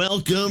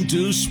Welcome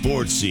to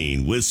Sports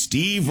Scene with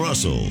Steve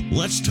Russell.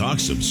 Let's talk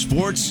some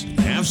sports,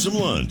 have some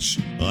lunch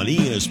on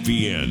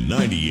ESPN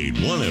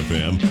 98.1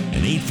 FM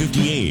and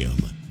 850 AM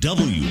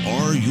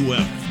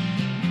WRUF.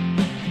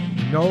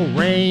 No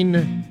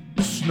rain,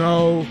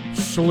 snow,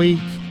 sleet,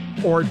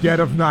 or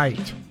dead of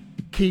night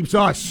keeps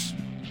us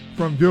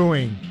from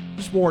doing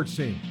Sports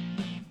Scene.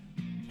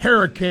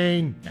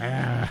 Hurricane,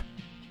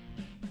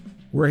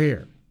 we're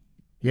here.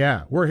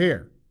 Yeah, we're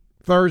here.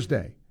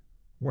 Thursday.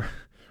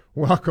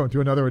 Welcome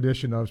to another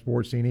edition of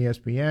Sports Scene,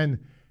 ESPN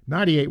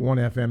 98.1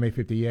 FM,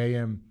 850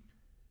 AM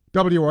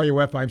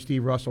WRUF. I'm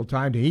Steve Russell.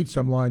 Time to eat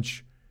some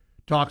lunch,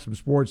 talk some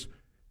sports.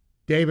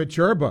 David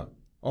Cherba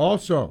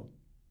also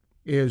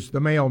is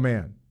the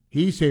mailman.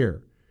 He's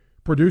here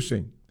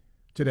producing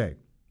today.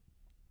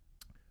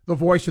 The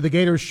voice of the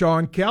Gators,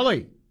 Sean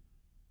Kelly.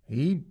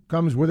 He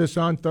comes with us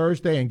on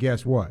Thursday, and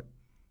guess what?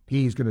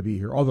 He's going to be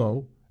here,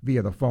 although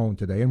via the phone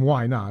today. And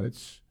why not?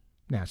 It's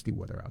nasty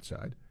weather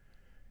outside.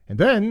 And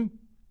then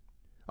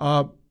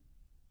a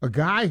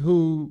guy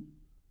who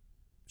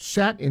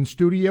sat in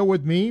studio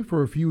with me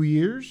for a few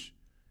years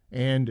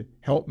and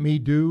helped me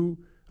do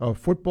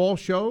football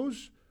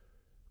shows,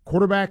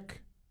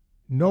 quarterback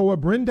Noah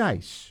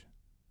Brindise.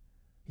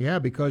 Yeah,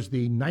 because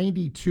the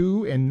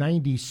 92 and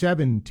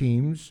 97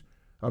 teams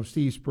of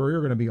Steve Spurrier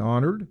are going to be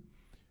honored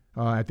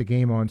at the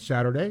game on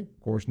Saturday. Of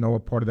course, Noah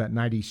part of that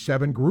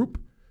 97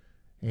 group,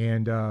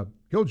 and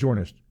he'll join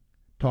us,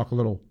 talk a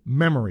little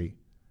memory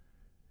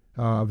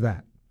of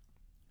that.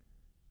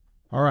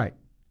 All right,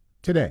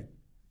 today.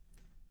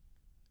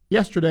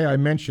 Yesterday I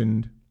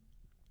mentioned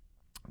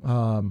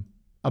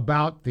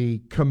about the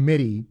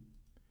committee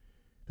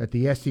that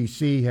the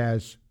SEC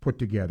has put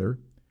together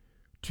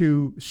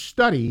to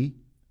study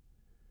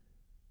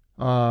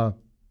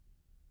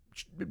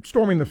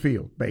storming the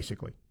field,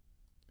 basically.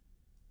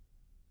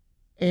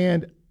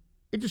 And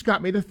it just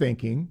got me to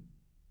thinking,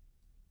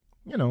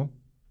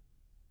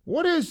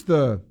 what is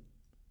the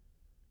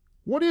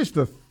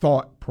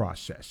thought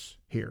process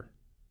here?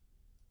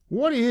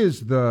 What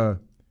is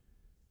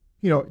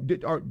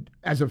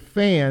as a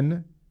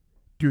fan,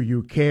 do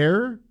you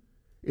care?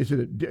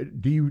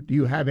 Do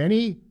you have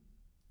anything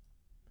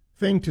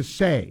to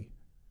say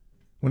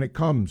when it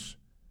comes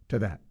to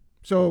that?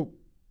 So,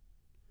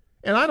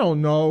 and I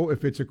don't know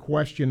if it's a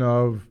question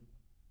of,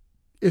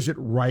 is it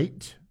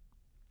right?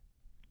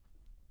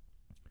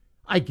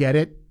 I get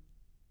it.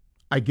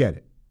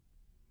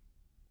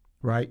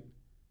 Right?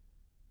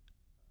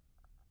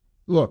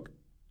 Look,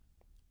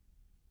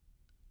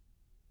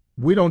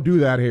 we don't do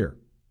that here.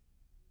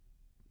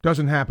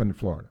 Doesn't happen in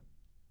Florida.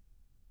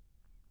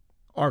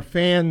 Our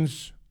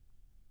fans,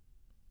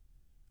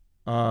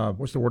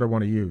 what's the word I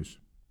want to use?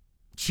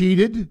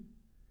 Cheated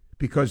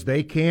because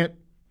they can't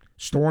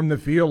storm the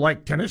field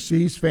like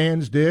Tennessee's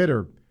fans did,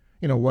 or,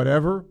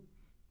 whatever.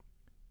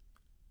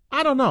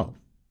 I don't know.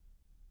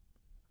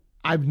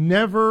 I'm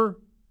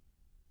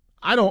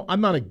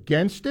not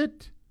against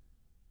it,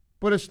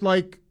 but it's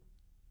like,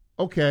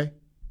 okay.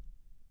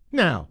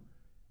 Now,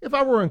 if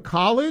I were in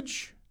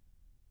college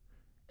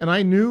and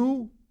I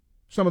knew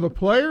some of the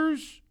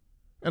players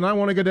and I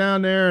want to go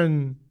down there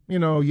and,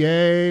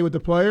 yay with the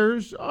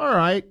players, all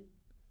right.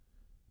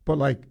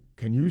 But,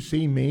 can you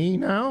see me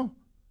now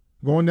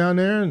going down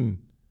there?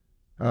 And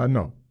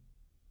no.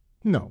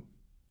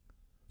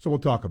 So we'll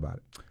talk about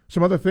it.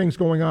 Some other things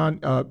going on.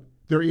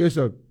 There is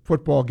a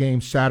football game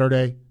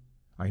Saturday.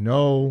 I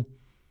know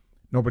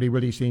nobody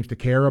really seems to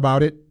care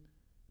about it,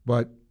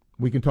 but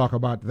we can talk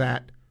about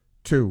that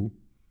too.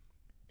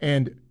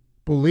 And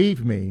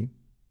believe me,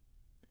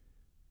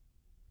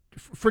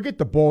 forget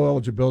the bowl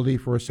eligibility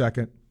for a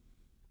second.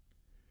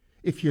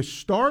 If you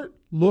start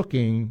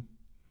looking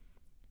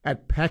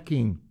at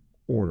pecking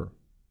order,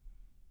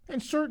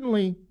 and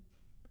certainly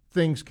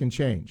things can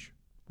change,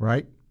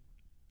 right?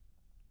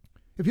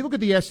 If you look at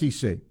the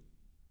SEC,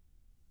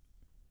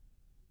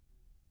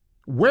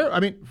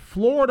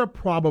 Florida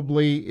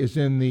probably is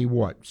in the,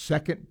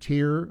 second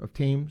tier of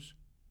teams?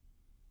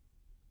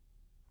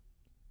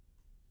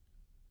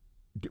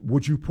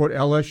 Would you put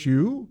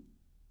LSU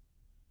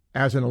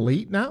as an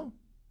elite now?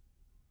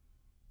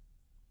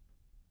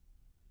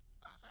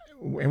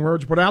 And where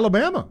would you put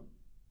Alabama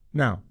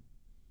now?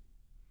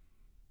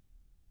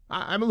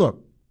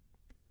 Look,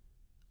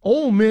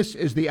 Ole Miss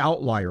is the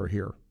outlier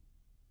here,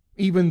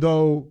 even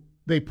though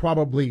they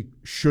probably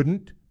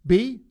shouldn't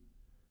be.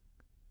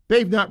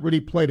 They've not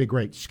really played a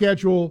great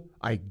schedule.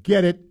 I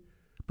get it,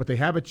 but they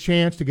have a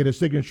chance to get a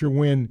signature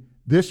win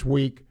this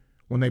week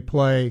when they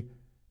play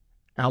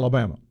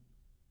Alabama.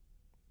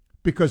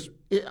 Because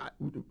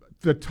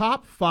the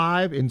top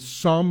five in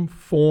some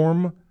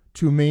form,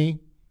 to me,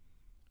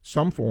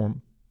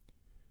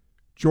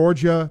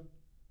 Georgia,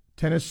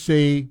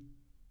 Tennessee,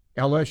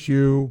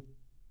 LSU,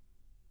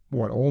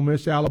 Ole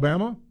Miss,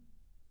 Alabama?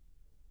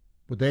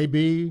 Would they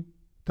be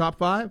top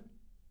five?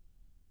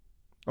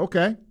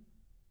 Okay.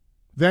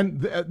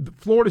 Then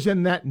Florida's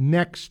in that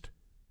next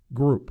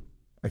group,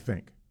 I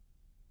think.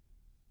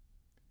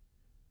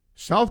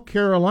 South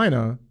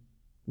Carolina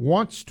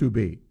wants to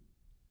be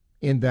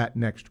in that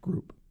next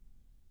group.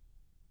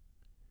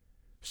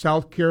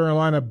 South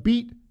Carolina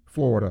beat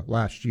Florida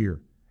last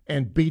year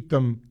and beat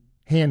them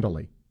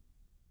handily.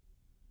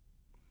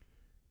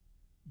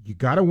 You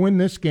got to win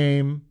this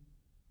game,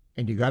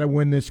 and you got to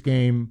win this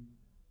game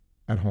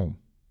at home.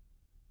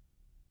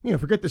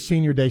 Forget the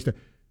senior day stuff.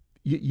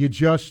 You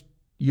just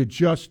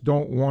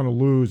don't want to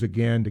lose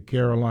again to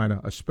Carolina,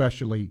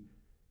 especially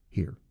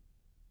here.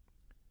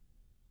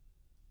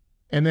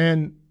 And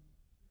then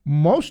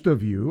most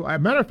of you, as a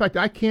matter of fact,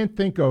 I can't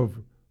think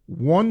of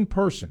one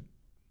person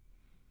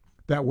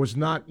that was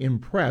not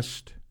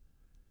impressed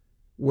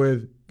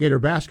with Gator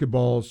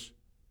basketball's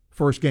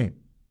first game.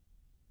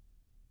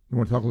 You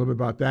want to talk a little bit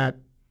about that?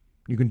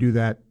 You can do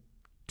that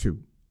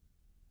too.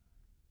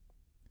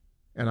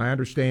 And I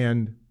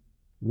understand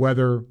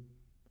weather,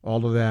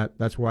 all of that.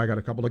 That's why I got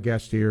a couple of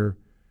guests here.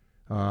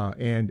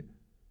 And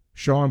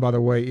Sean, by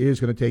the way,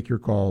 is going to take your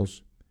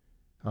calls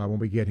when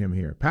we get him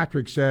here.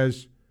 Patrick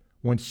says,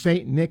 when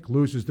St. Nick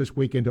loses this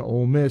weekend to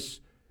Ole Miss,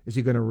 is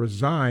he going to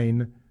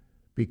resign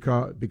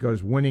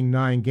because winning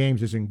 9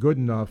 games isn't good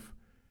enough,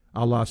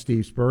 a la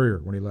Steve Spurrier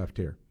when he left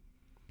here?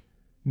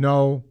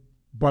 No,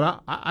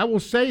 but I will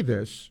say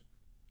this.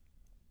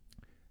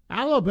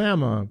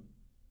 Alabama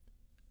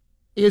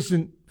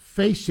isn't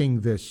facing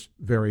this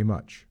very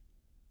much,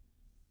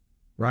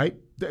 right?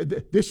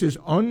 This is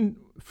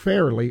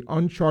unfairly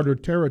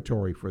uncharted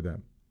territory for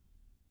them.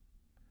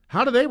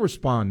 How do they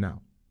respond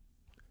now?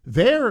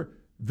 Their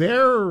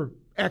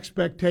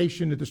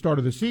expectation at the start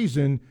of the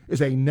season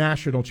is a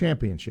national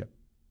championship,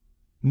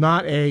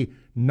 not a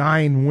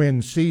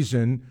 9-win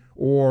season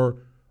or,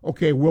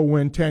 okay, we'll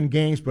win 10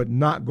 games but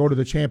not go to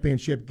the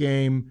championship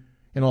game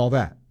and all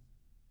that.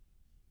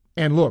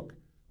 And look,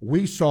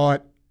 we saw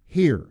it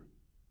here.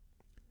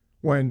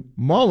 When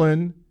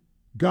Mullen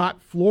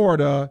got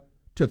Florida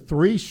to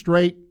 3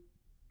 straight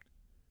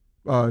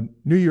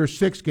New Year's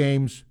Six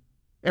games,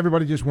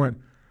 everybody just went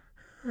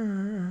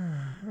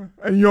and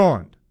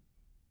yawned.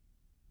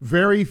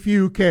 Very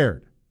few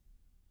cared.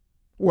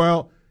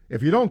 Well,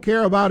 if you don't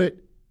care about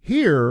it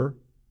here,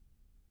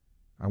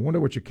 I wonder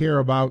what you care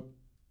about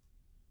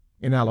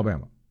in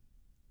Alabama.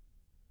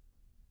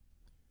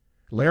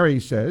 Larry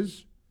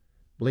says,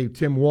 believe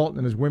Tim Walton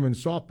and his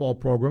women's softball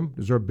program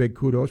deserve big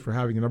kudos for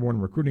having the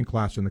 #1 recruiting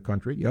class in the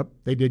country. Yep,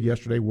 they did.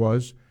 Yesterday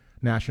was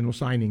National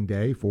Signing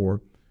Day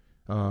for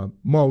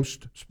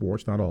most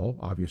sports, not all,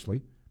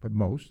 obviously, but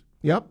most.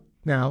 Yep.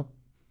 Now,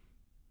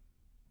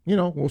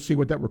 we'll see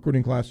what that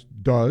recruiting class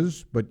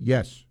does, but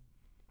yes.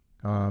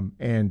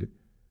 And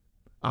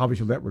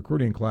obviously that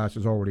recruiting class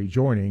is already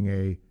joining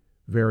a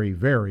very,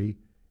 very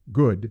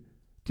good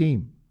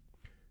team.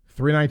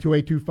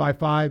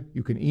 392-8255.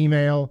 You can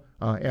email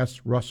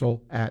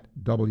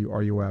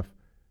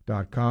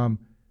srussell@wruf.com.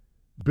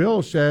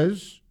 Bill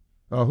says,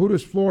 who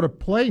does Florida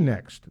play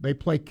next? They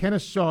play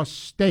Kennesaw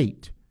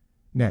State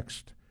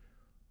next.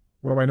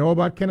 What do I know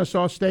about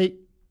Kennesaw State?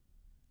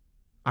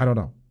 I don't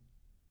know.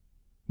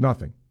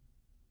 Nothing.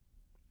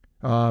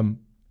 And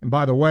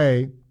by the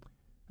way,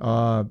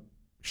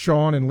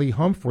 Sean and Lee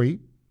Humphrey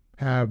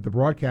have the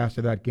broadcast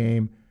of that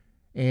game,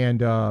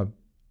 and on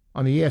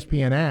the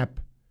ESPN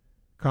app,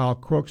 Kyle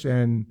Crooks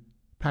and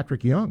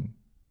Patrick Young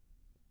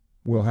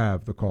will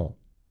have the call.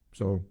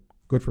 So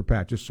good for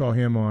Pat. Just saw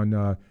him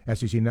on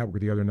SEC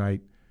Network the other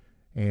night,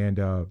 and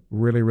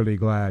really, really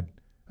glad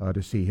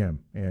to see him.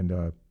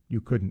 And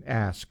you couldn't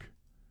ask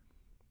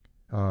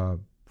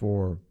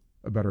for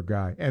a better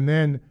guy. And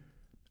then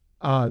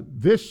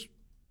this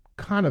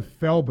kind of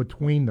fell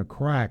between the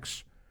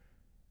cracks,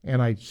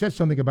 and I said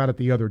something about it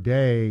the other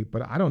day,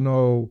 but I don't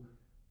know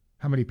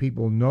how many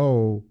people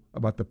know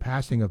about the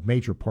passing of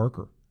Major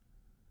Parker,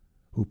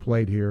 who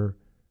played here.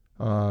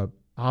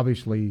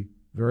 Obviously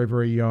very,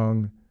 very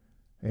young,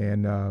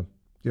 and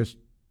just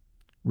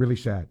really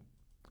sad.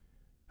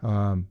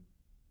 Too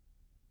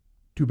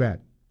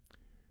bad.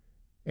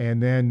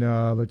 And then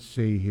let's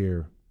see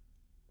here.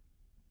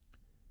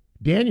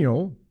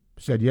 Daniel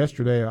said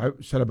yesterday, I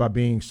said about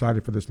being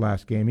excited for this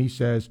last game. He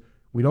says,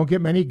 we don't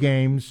get many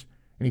games.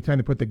 Anytime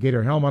to put the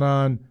Gator helmet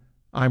on,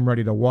 I'm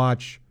ready to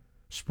watch.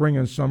 Spring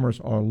and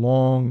summers are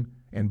long,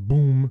 and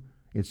boom,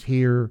 it's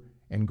here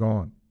and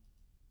gone.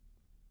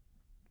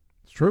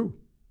 It's true.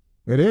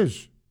 It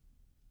is.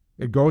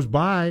 It goes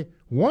by.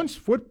 Once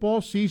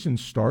football season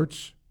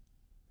starts,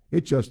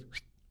 it just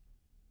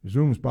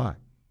zooms by.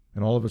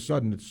 And all of a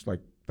sudden, it's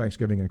like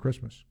Thanksgiving and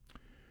Christmas.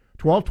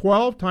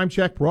 12:12, time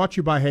check brought to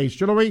you by Hayes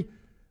Jewelry.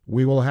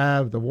 We will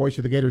have the voice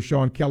of the Gators,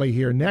 Sean Kelly,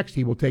 here next.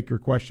 He will take your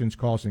questions,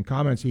 calls, and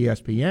comments.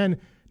 ESPN,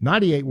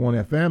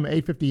 98.1 FM,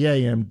 850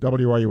 AM,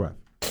 WRUF.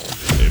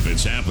 If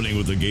it's happening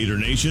with the Gator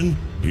Nation,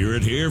 hear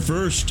it here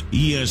first.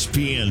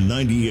 ESPN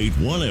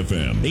 98.1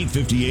 FM,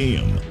 850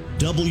 AM,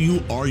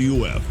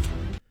 WRUF.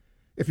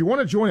 If you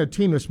want to join a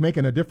team that's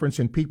making a difference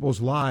in people's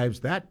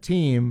lives, that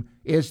team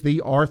is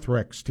the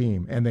Arthrex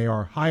team, and they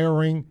are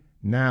hiring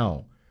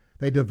now.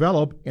 They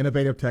develop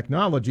innovative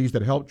technologies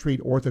that help treat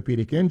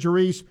orthopedic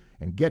injuries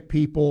and get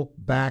people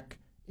back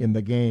in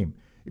the game.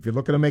 If you're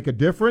looking to make a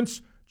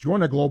difference,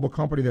 join a global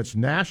company that's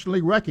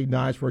nationally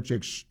recognized for its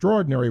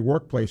extraordinary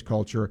workplace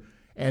culture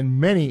and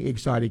many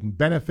exciting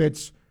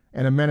benefits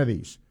and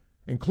amenities,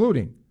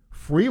 including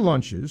free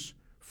lunches,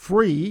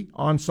 free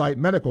on-site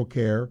medical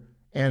care,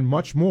 and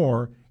much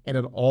more. And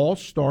it all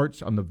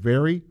starts on the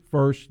very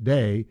first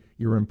day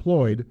you're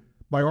employed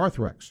by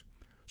Arthrex.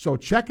 So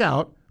check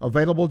out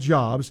available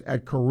jobs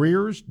at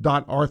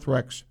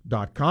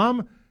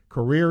careers.arthrex.com,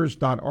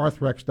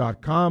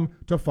 careers.arthrex.com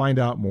to find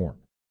out more.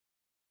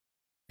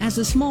 As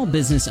a small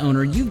business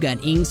owner, you've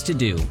got ings to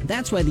do.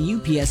 That's why the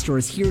UPS Store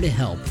is here to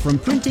help. From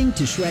printing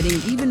to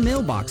shredding, even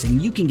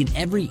mailboxing, you can get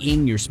every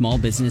ing your small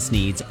business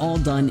needs all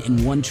done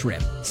in one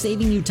trip,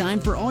 saving you time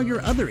for all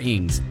your other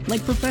ings,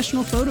 like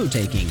professional photo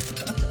taking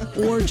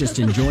or just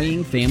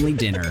enjoying family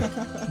dinner.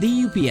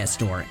 The UPS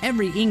Store,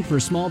 every ing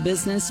for small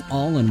business,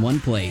 all in one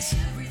place.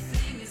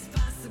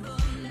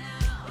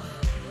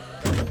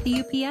 The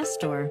UPS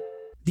Store.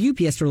 The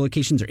UPS Store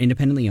locations are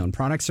independently owned.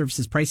 Product,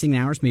 services, pricing,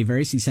 and hours may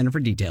vary. See Center for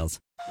details.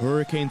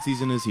 Hurricane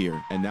season is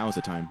here, and now is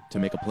the time to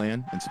make a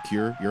plan and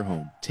secure your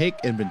home. Take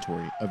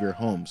inventory of your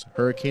home's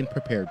hurricane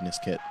preparedness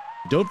kit.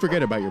 Don't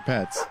forget about your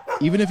pets.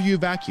 Even if you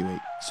evacuate,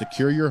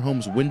 secure your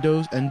home's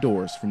windows and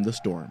doors from the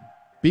storm.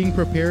 Being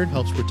prepared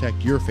helps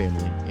protect your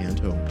family and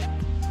home.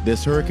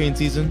 This hurricane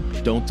season,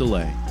 don't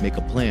delay. Make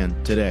a plan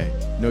today.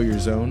 Know your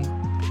zone,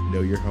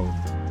 know your home.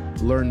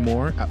 Learn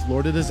more at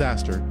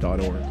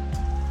floridadisaster.org.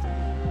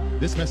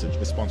 This message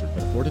is sponsored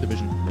by the Florida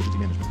Division of Emergency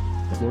Management,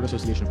 the Florida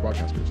Association of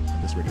Broadcasters,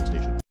 and this radio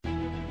station.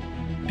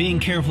 Being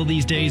careful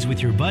these days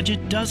with your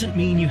budget doesn't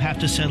mean you have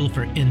to settle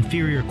for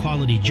inferior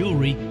quality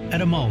jewelry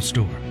at a mall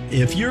store.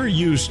 If you're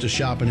used to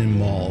shopping in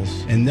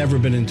malls and never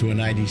been into an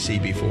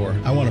IDC before,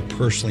 I want to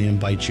personally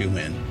invite you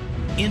in.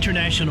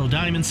 International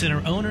Diamond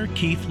Center owner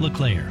Keith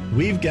LeClaire.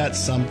 We've got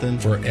something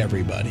for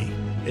everybody.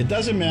 It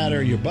doesn't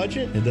matter your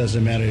budget. It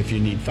doesn't matter if you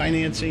need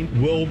financing.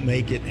 We'll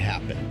make it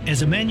happen.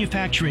 As a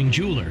manufacturing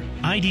jeweler,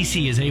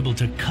 IDC is able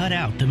to cut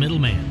out the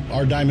middleman.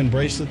 Our diamond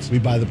bracelets, we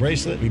buy the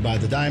bracelet, we buy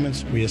the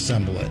diamonds, we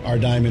assemble it. Our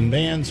diamond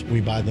bands, we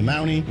buy the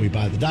mounting, we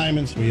buy the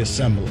diamonds, we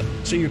assemble it.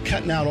 So you're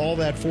cutting out all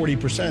that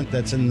 40%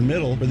 that's in the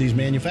middle for these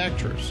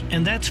manufacturers.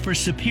 And that's for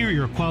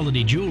superior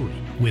quality jewelry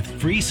with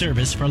free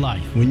service for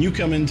life. When you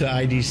come into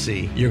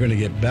IDC, you're going to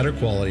get better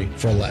quality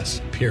for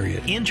less,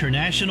 period.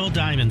 International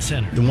Diamond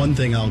Center. The one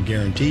thing I'll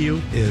guarantee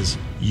you is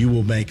you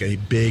will make a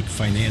big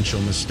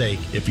financial mistake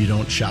if you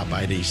don't shop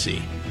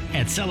IDC.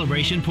 At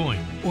Celebration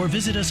Point, or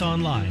visit us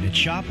online at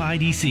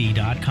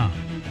shopidc.com.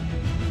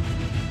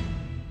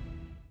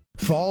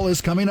 Fall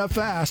is coming up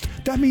fast.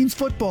 That means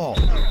football,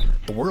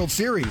 the World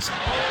Series,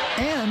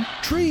 and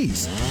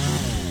trees.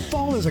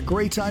 Fall is a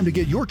great time to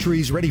get your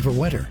trees ready for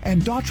winter.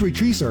 And Daughtry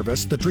Tree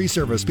Service, the tree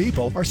service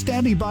people, are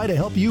standing by to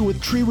help you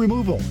with tree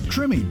removal,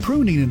 trimming,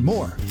 pruning, and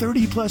more.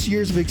 30-plus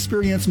years of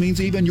experience means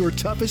even your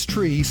toughest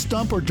tree,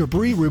 stump, or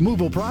debris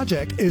removal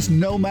project is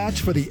no match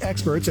for the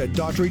experts at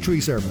Daughtry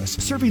Tree Service,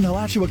 serving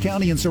Alachua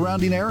County and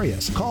surrounding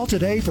areas. Call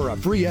today for a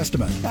free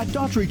estimate. At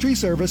Daughtry Tree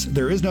Service,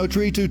 there is no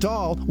tree too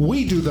tall.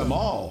 We do them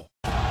all.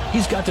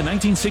 He's got the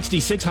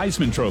 1966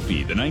 Heisman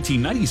Trophy, the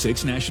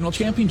 1996 National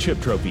Championship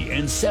Trophy,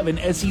 and 7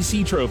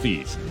 SEC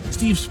trophies.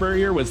 Steve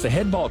Spurrier was the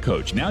head ball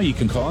coach. Now you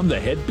can call him the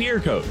head beer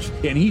coach.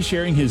 And he's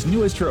sharing his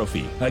newest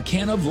trophy, a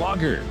can of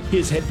lager.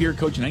 His head beer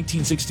coach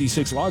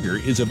 1966 lager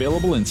is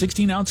available in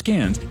 16-ounce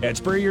cans at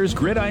Spurrier's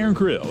Gridiron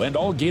Grill and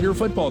all Gator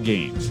football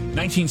games.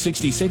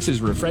 1966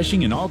 is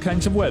refreshing in all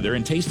kinds of weather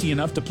and tasty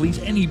enough to please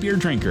any beer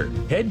drinker.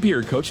 Head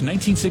beer coach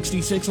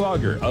 1966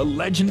 lager, a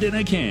legend in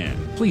a can.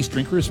 Please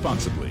drink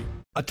responsibly.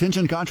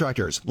 Attention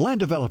contractors, land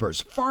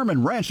developers, farm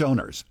and ranch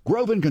owners.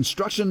 Groven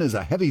Construction is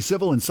a heavy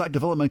civil and site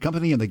development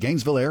company in the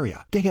Gainesville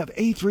area. They have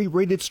A3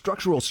 rated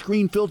structural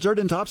screen fill dirt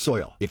and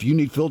topsoil. If you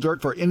need fill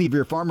dirt for any of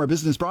your farm or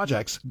business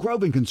projects,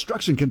 Groven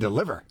Construction can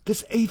deliver.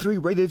 This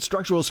A3 rated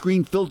structural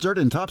screen fill dirt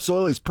and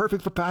topsoil is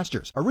perfect for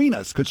pastures,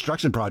 arenas,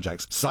 construction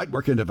projects, site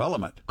work and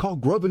development. Call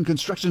Groven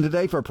Construction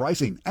today for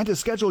pricing and to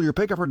schedule your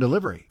pickup or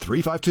delivery.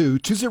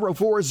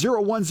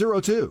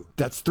 352-204-0102.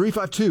 That's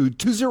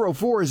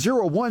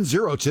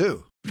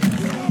 352-204-0102.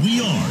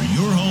 We are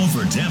your home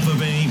for Tampa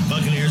Bay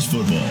Buccaneers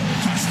football.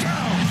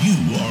 Touchdown! You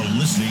are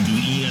listening to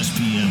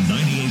ESPN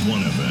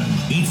 98.1 FM,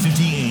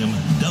 850 AM,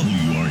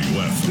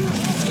 WRUF.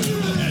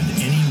 And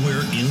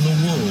anywhere in the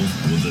world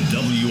with the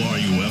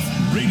WRUF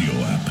radio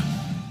app.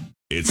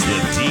 It's the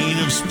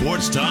Dean of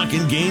Sports Talk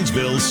in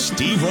Gainesville,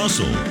 Steve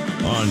Russell,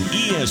 on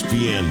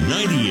ESPN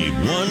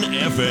 98.1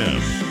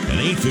 FM and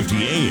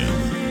 850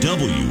 AM,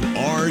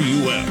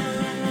 WRUF.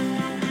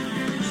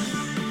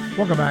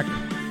 Welcome back.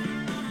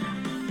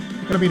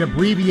 Going to be an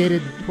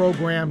abbreviated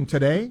program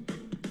today,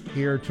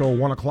 here till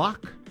 1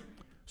 o'clock.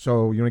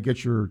 So you want to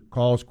get your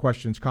calls,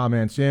 questions,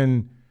 comments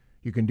in,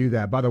 you can do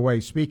that. By the way,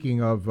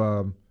 speaking of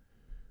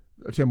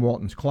Tim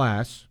Walton's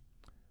class,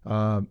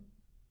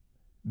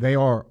 they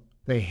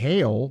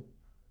hail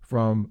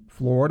from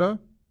Florida,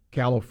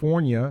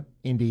 California,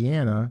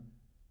 Indiana,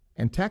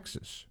 and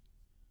Texas.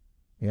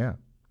 Yeah.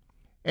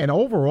 And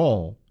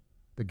overall,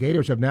 the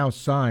Gators have now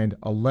signed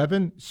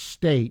 11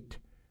 state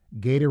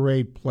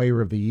Gatorade Player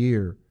of the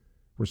Year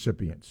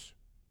recipients.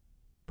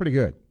 Pretty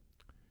good.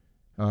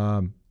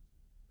 And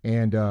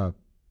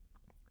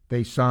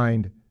they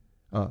signed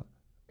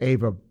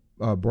Ava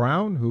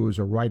Brown, who is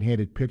a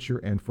right-handed pitcher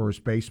and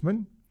first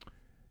baseman,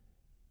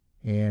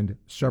 and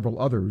several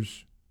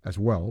others as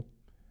well.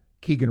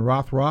 Keegan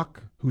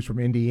Rothrock, who's from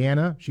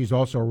Indiana. She's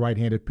also a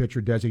right-handed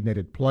pitcher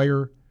designated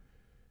player.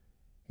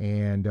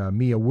 And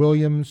Mia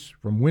Williams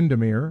from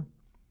Windermere,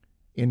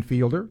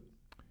 infielder,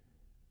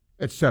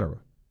 etc.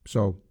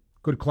 So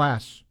good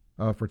class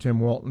for Tim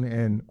Walton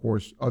and, of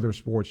course, other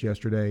sports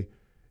yesterday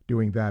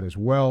doing that as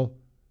well.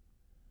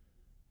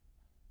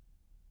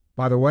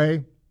 By the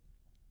way,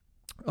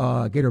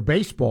 Gator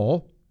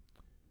Baseball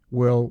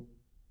will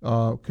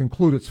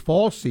conclude its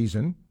fall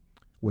season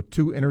with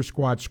 2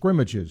 inter-squad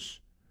scrimmages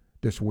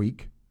this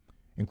week,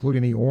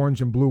 including the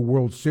Orange and Blue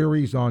World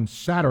Series on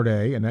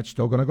Saturday, and that's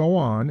still going to go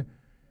on.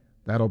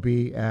 That'll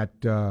be at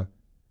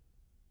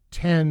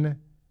 10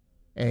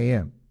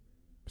 a.m.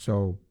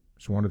 So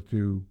just wanted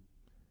to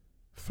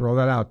throw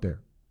that out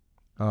there.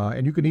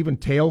 And you can even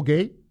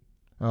tailgate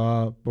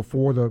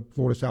before the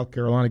Florida-South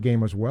Carolina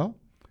game as well,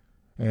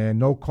 and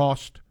no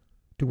cost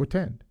to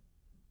attend.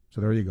 So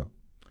there you go.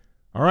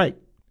 All right.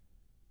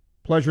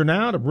 Pleasure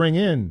now to bring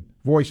in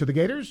voice of the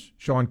Gators,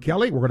 Sean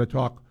Kelly. We're going to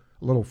talk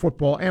a little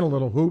football and a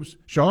little hoops.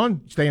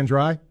 Sean, staying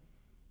dry?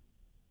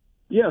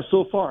 Yeah,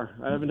 so far.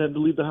 I haven't had to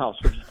leave the house,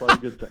 which is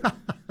probably a good thing.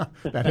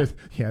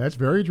 That's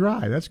very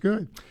dry. That's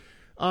good.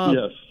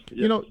 Yes.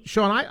 You know,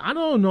 Sean, I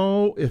don't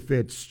know if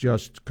it's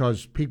just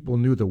because people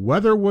knew the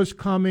weather was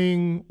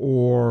coming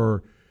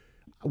or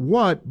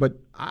what, but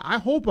I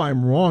hope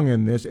I'm wrong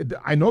in this.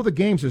 I know the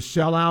game's a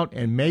sellout,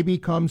 and maybe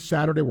come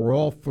Saturday we're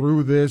all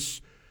through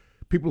this.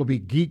 People will be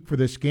geeked for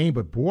this game,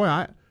 but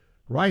boy,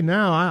 right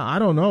now, I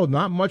don't know.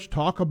 Not much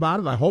talk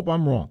about it. I hope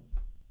I'm wrong.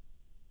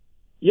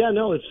 Yeah,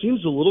 no, it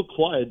seems a little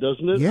quiet,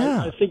 doesn't it?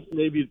 Yeah. I think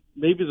maybe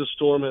the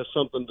storm has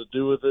something to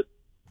do with it.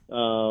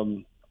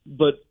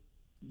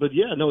 But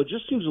yeah, no, it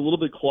just seems a little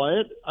bit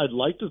quiet. I'd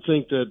like to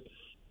think that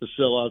the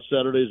sellout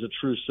Saturday is a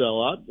true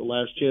sellout, the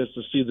last chance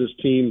to see this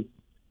team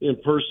in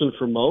person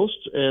for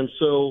most. And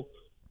so,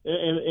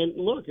 and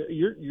look,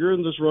 you're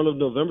in this run of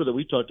November that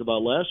we talked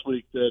about last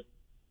week that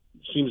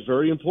seems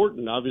very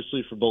important,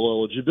 obviously, for bowl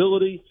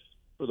eligibility,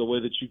 for the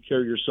way that you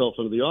carry yourself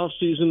into the off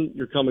season.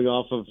 You're coming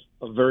off of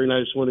a very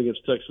nice win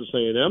against Texas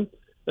A&M.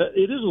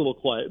 It is a little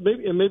quiet,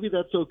 maybe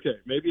that's okay.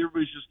 Maybe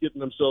everybody's just getting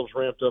themselves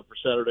ramped up for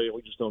Saturday, and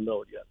we just don't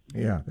know it yet.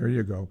 Yeah, there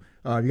you go.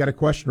 You got a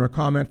question or a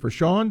comment for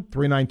Sean?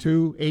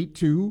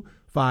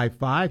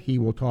 392-8255. He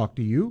will talk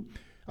to you.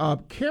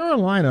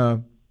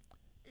 Carolina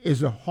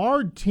is a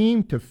hard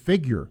team to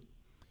figure.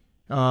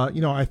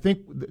 I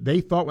think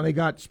they thought when they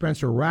got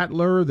Spencer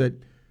Rattler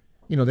that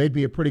they'd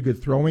be a pretty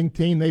good throwing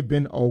team. They've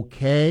been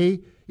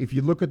okay. If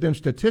you look at them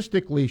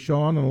statistically,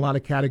 Sean, in a lot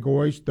of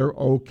categories, they're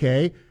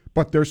okay,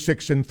 but they're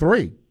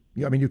 6-3.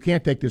 I mean, you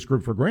can't take this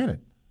group for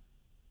granted.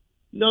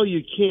 No,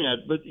 you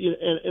can't. But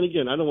and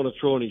again, I don't want to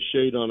throw any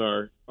shade on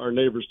our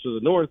neighbors to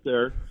the north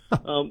there.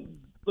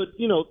 But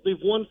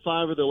they've won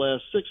 5 of their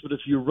last 6. But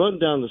if you run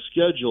down the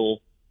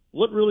schedule,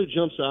 what really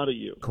jumps out at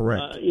you?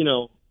 Correct.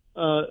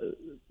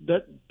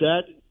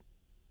 That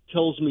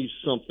tells me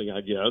something,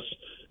 I guess.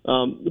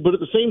 But at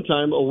the same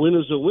time, a win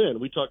is a win.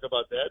 We talk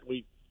about that.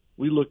 We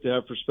look to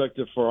have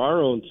perspective for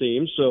our own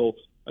team. So,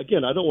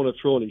 again, I don't want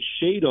to throw any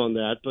shade on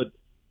that, but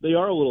they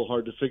are a little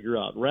hard to figure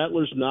out.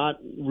 Rattler's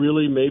not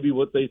really maybe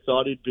what they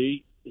thought he'd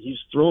be. He's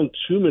thrown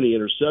too many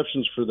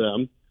interceptions for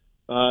them.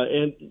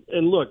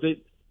 And look,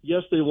 they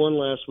won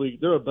last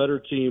week. They're a better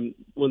team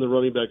when the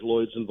running back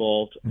Lloyd's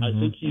involved. Mm-hmm. I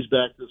think he's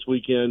back this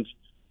weekend.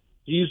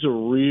 He's a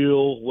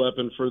real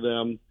weapon for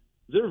them.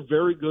 They're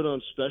very good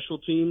on special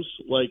teams,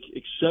 like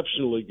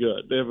exceptionally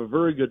good. They have a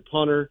very good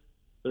punter.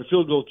 Their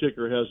field goal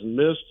kicker hasn't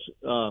missed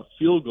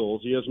field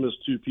goals. He has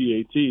missed 2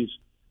 PATs.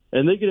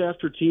 And they get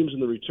after teams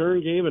in the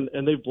return game,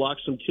 and they've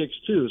blocked some kicks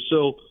too.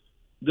 So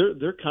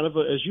they're kind of,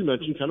 as you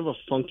mentioned, kind of a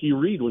funky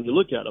read when you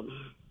look at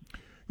them.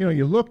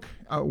 You look,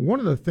 one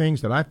of the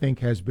things that I think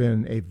has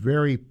been a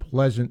very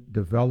pleasant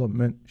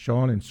development,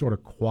 Sean, and sort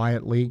of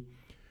quietly,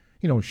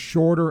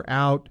 Shorter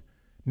out.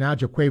 Now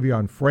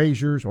Jaquavion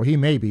Frazier's, or he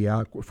may be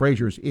out.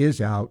 Frazier's is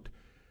out.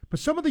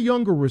 But some of the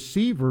younger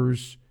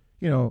receivers,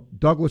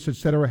 Douglas, et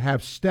cetera,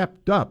 have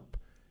stepped up.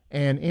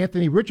 And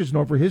Anthony Richardson,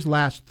 over his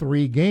last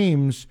 3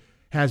 games,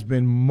 has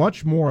been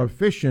much more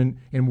efficient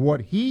in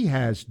what he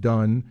has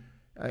done.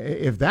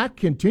 If that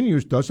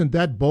continues, doesn't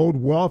that bode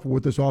well for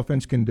what this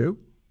offense can do?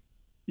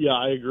 Yeah,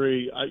 I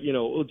agree.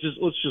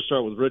 Let's just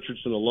start with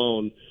Richardson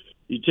alone.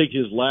 You take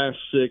his last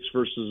 6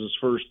 versus his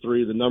first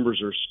 3, the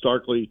numbers are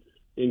starkly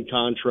in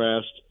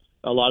contrast.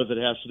 A lot of it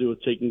has to do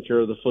with taking care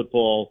of the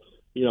football.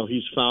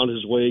 He's found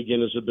his way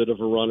again as a bit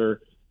of a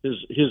runner.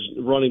 His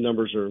running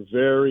numbers are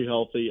very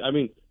healthy. I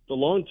mean, the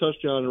long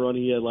touchdown run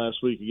he had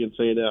last week against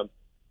A&M,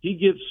 he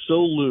gets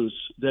so loose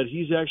that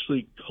he's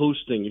actually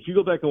coasting. If you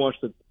go back and watch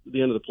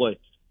the end of the play,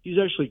 he's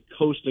actually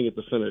coasting at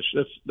the finish.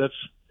 That's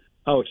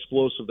how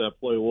explosive that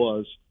play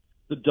was.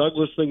 The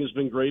Douglas thing has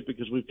been great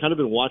because we've kind of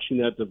been watching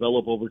that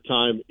develop over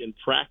time in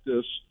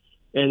practice.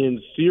 And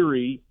in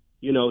theory,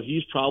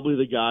 he's probably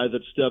the guy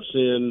that steps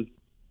in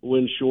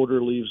when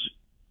Shorter leaves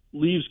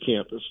leaves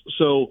campus.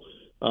 So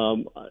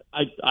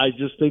I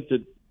just think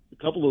that a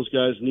couple of those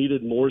guys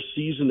needed more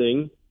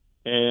seasoning,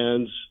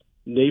 and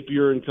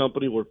Napier and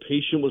company were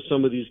patient with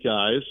some of these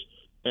guys,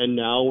 and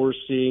now we're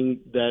seeing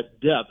that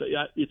depth.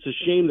 It's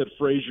a shame that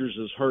Frazier's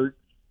is hurt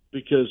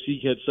because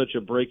he had such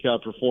a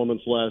breakout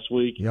performance last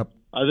week. Yep.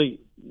 I think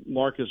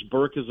Marcus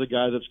Burke is a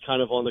guy that's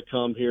kind of on the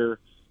come here,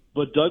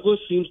 but Douglas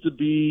seems to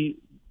be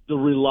the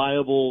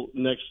reliable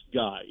next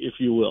guy, if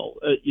you will.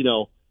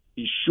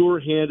 He's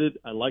sure-handed.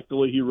 I like the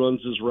way he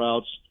runs his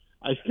routes.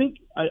 I think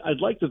I'd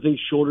like to think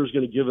Shorter's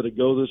going to give it a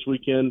go this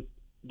weekend,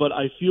 but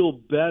I feel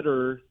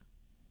better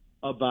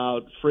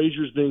about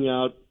Frazier's being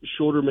out,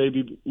 Shorter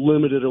maybe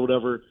limited or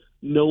whatever,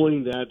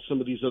 knowing that some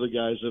of these other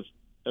guys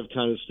have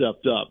kind of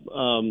stepped up.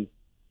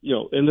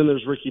 And then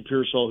there's Ricky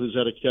Pearsall, who's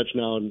had a catch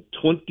now in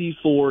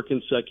 24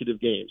 consecutive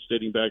games,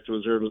 dating back to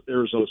his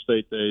Arizona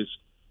State days.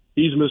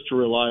 He's Mr.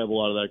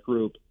 Reliable out of that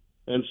group.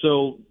 And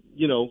so,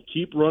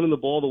 keep running the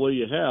ball the way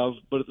you have,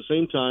 but at the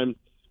same time,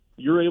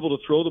 you're able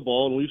to throw the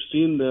ball, and we've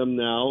seen them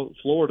now,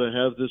 Florida,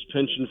 have this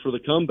penchant for the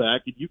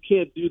comeback. You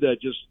can't do that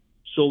just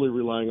solely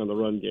relying on the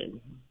run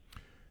game.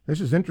 This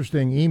is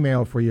interesting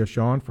email for you,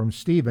 Sean, from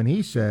Steven.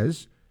 He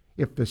says,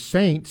 if the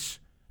Saints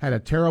had a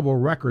terrible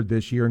record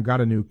this year and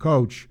got a new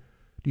coach,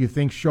 do you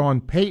think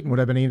Sean Payton would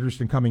have any interest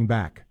in coming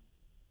back?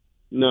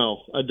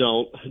 No, I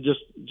don't.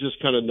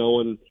 Just kind of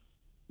knowing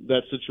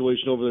that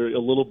situation over there a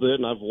little bit,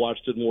 and I've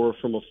watched it more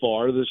from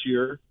afar this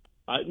year.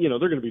 They're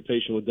going to be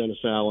patient with Dennis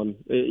Allen.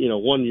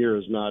 1 year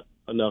is not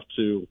enough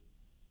to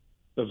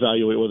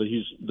evaluate whether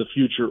he's the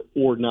future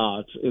or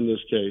not in this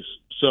case.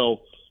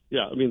 So,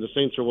 yeah, the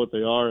Saints are what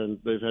they are, and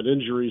they've had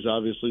injuries,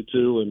 obviously,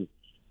 too. And,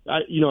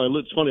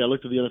 it's funny, I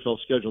looked at the NFL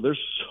schedule. There's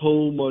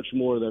so much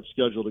more of that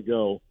schedule to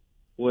go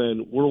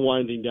when we're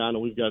winding down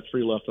and we've got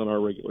 3 left on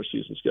our regular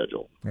season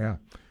schedule. Yeah.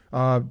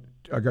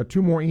 I got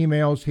 2 more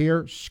emails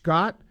here.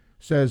 Scott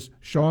says,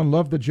 Sean,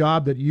 love the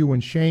job that you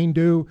and Shane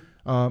do.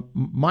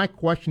 My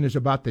question is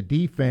about the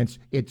defense.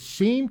 It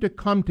seemed to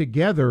come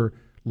together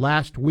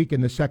last week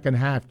in the second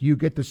half. Do you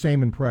get the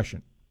same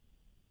impression?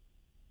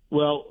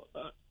 Well,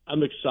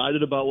 I'm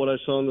excited about what I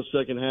saw in the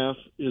second half.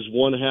 Is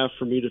one half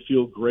for me to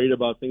feel great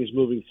about things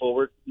moving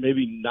forward.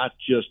 Maybe not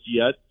just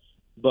yet,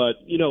 but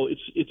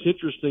it's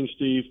interesting,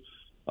 Steve.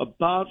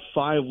 About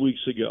 5 weeks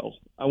ago,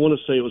 I want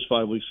to say it was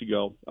 5 weeks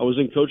ago, I was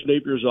in Coach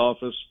Napier's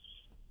office.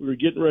 We were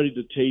getting ready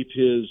to tape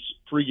his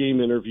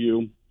pregame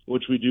interview,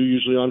 which we do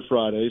usually on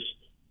Fridays,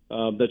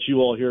 that you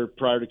all hear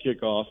prior to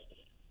kickoff.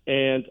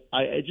 And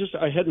I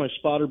had my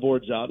spotter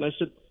boards out, and I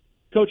said,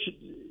 Coach,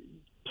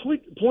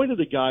 point at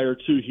a guy or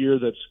two here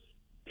that's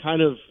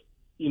kind of,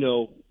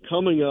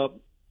 coming up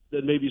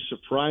that maybe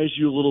surprised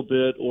you a little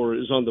bit or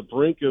is on the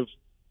brink of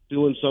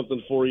doing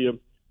something for you.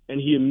 And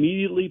he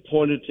immediately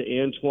pointed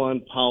to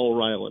Antoine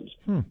Powell-Ryland.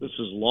 This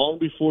is long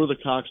before the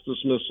Cox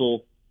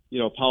dismissal.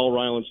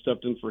 Powell-Ryland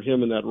stepped in for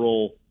him in that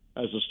role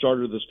as a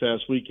starter this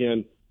past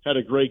weekend. Had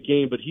a great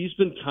game, but he's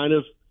been kind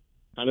of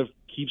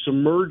keeps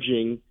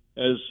emerging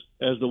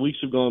as the weeks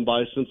have gone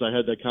by since I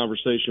had that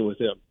conversation with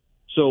him.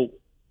 So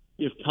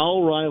if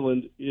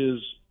Powell-Ryland is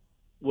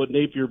what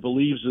Napier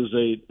believes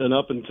is an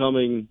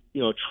up-and-coming,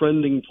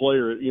 trending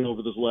player,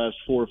 over this last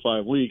 4 or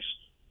 5 weeks,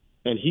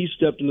 and he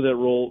stepped into that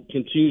role,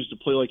 continues to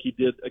play like he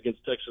did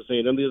against Texas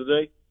A&M the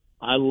other day,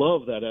 I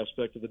love that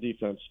aspect of the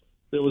defense.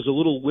 There was a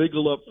little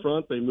wiggle up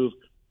front. They moved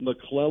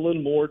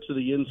McClellan more to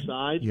the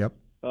inside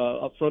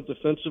up front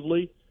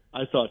defensively.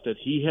 I thought that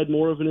he had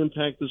more of an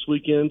impact this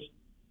weekend,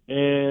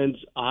 and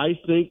I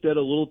think that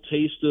a little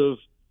taste of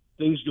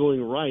things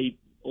going right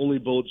only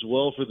bodes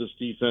well for this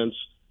defense,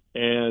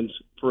 and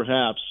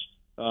perhaps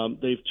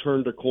they've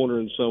turned a corner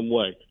in some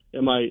way.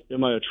 Am I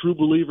a true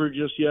believer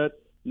just yet?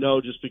 No,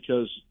 just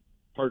because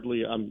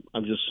partly I'm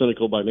just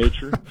cynical by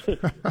nature,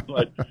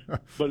 but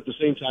at the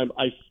same time,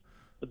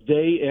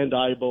 they and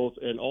I both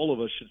and all of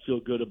us should feel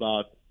good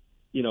about,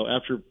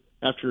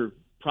 after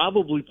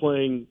probably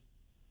playing,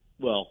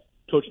 well,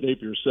 Coach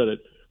Napier said it,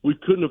 we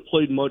couldn't have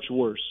played much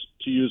worse,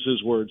 to use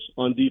his words,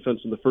 on defense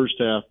in the first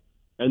half,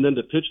 and then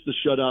to pitch the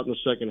shutout in the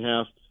second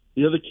half.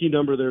 The other key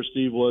number there,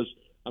 Steve, was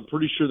I'm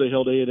pretty sure they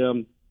held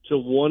A&M to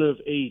 1 of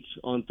 8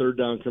 on third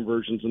down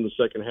conversions in the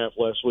second half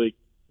last week.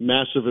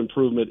 Massive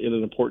improvement in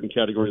an important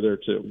category there,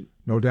 too.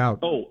 No doubt.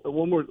 Oh,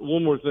 one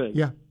more thing.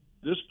 Yeah.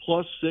 This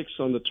 +6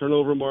 on the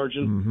turnover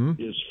margin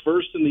is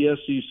first in the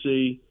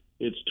SEC.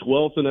 It's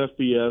 12th in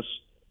FBS.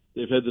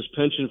 They've had this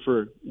penchant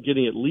for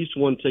getting at least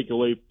one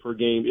takeaway per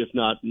game, if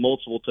not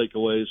multiple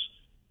takeaways.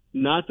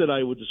 Not that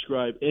I would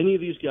describe any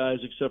of these guys,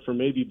 except for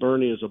maybe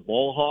Bernie, as a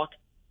ball hawk,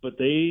 but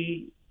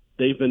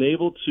they've been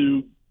able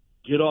to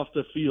get off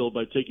the field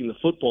by taking the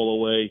football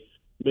away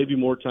maybe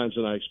more times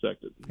than I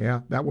expected.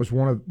 Yeah, that was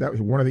one of the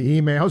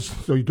emails,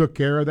 so you took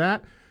care of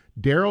that.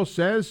 Daryl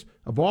says,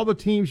 of all the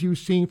teams you've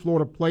seen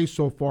Florida play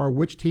so far,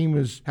 which team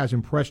has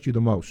impressed you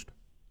the most?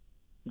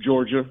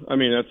 Georgia. I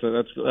mean, that's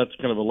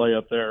kind of a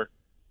layup there.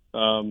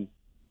 And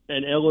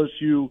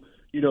LSU,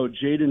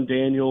 Jaden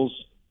Daniels,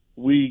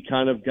 we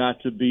kind of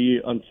got to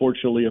be,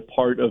 unfortunately, a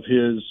part of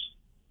his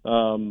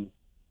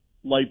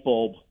light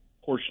bulb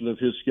portion of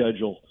his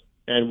schedule.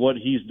 And what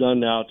he's done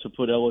now to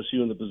put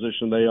LSU in the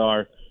position they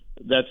are,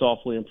 that's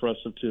awfully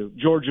impressive too.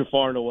 Georgia,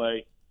 far and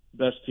away,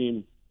 best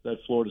team that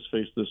Florida's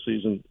faced this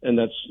season. And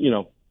that's,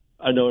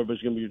 I know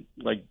everybody's going to be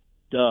like,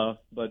 duh,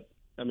 but,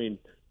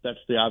 that's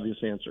the obvious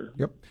answer.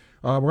 Yep.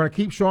 We're going to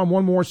keep Sean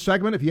one more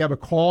segment. If you have a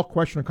call,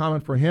 question, or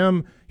comment for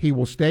him, he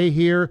will stay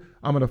here.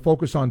 I'm going to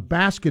focus on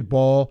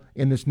basketball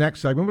in this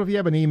next segment. But if you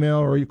have an email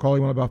or you call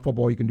anyone about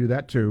football, you can do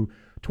that too.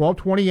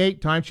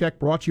 1228 Time Check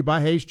brought to you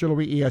by Hayes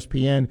Jewelry,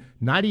 ESPN,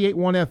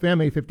 98.1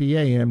 FM, 850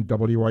 AM,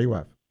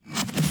 WRUF.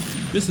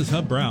 This is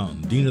Hub Brown,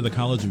 Dean of the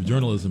College of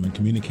Journalism and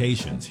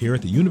Communications here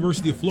at the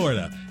University of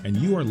Florida, and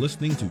you are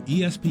listening to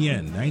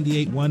ESPN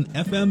 98.1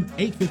 FM,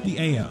 850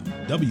 AM,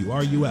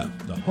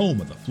 WRUF, the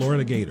home of the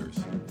Florida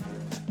Gators.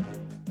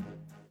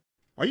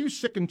 Are you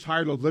sick and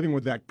tired of living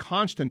with that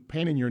constant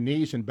pain in your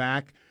knees and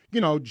back?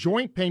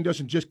 Joint pain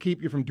doesn't just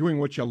keep you from doing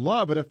what you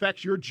love. It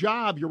affects your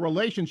job, your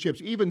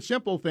relationships, even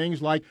simple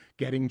things like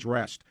getting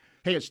dressed.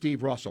 Hey, it's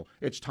Steve Russell.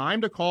 It's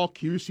time to call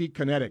QC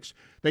Kinetics.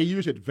 They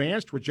use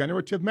advanced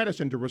regenerative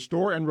medicine to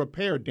restore and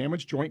repair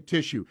damaged joint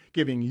tissue,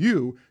 giving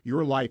you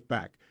your life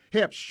back.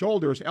 Hips,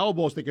 shoulders,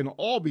 elbows, they can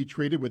all be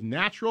treated with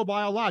natural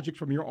biologics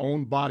from your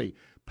own body.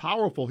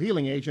 Powerful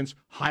healing agents,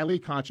 highly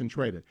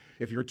concentrated.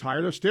 If you're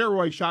tired of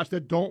steroid shots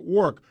that don't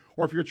work,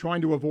 or if you're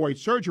trying to avoid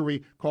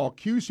surgery, call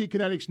QC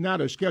Kinetics now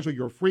to schedule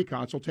your free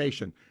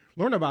consultation.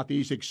 Learn about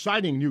these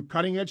exciting new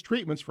cutting-edge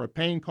treatments for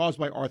pain caused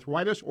by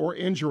arthritis or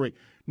injury.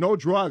 No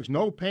drugs,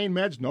 no pain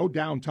meds, no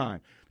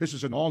downtime. This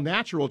is an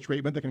all-natural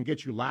treatment that can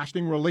get you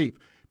lasting relief.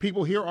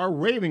 People here are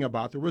raving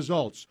about the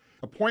results.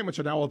 Appointments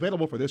are now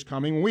available for this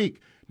coming week.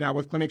 Now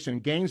with clinics in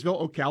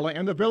Gainesville, Ocala,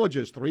 and the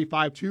Villages,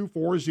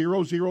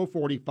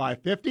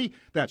 352-400-4550.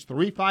 That's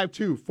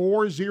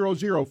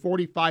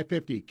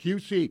 352-400-4550.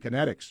 QC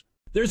Kinetics.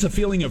 There's a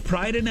feeling of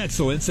pride and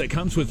excellence that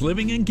comes with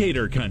living in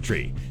Gator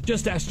Country.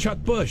 Just ask Chuck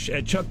Bush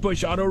at Chuck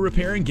Bush Auto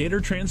Repair and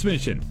Gator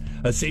Transmission.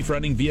 A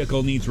safe-running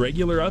vehicle needs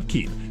regular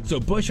upkeep,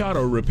 so Bush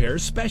Auto Repair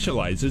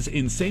specializes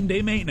in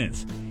same-day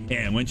maintenance.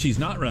 And when she's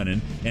not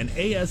running, an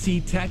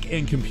ASE tech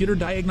and computer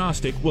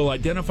diagnostic will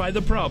identify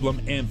the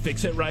problem and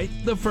fix it right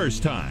the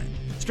first time.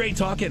 Straight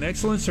talk and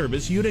excellent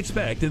service you'd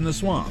expect in the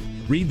swamp.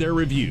 Read their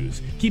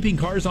reviews. Keeping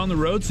cars on the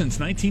road since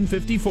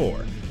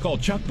 1954. Call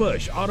Chuck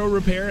Bush Auto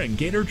Repair and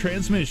Gator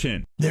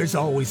Transmission. There's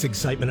always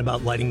excitement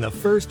about lighting the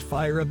first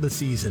fire of the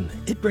season.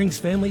 It brings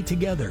family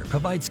together,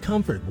 provides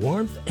comfort,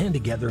 warmth, and a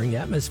gathering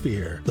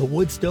atmosphere. The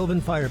Wood Stove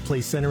and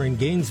Fireplace Center in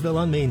Gainesville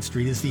on Main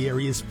Street is the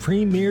area's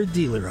premier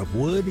dealer of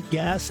wood,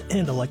 gas,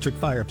 and electric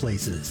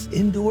fireplaces,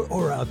 indoor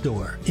or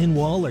outdoor,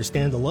 in-wall or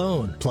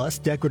standalone, plus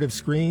decorative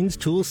screens,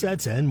 tool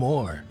sets, and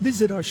more.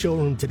 Visit our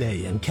showroom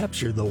today and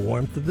capture the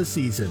warmth of the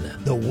season.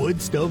 The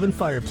Wood Stove and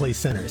Fireplace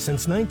Center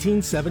since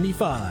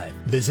 1975.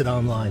 Visit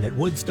online at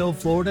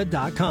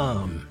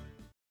woodstoveflorida.com.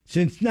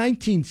 Since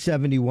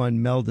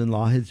 1971, Meldon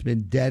Law has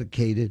been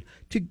dedicated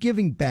to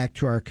giving back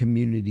to our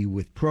community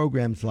with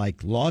programs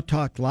like Law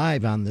Talk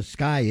Live on the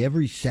Sky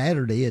every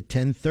Saturday at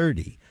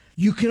 10:30.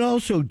 You can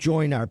also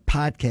join our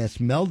podcast,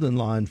 Meldon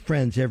Law and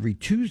Friends, every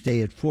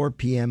Tuesday at 4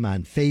 p.m.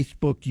 on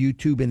Facebook,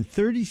 YouTube, and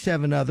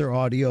 37 other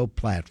audio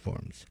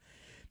platforms.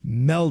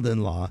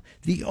 Meldon Law,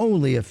 the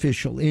only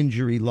official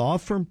injury law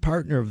firm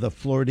partner of the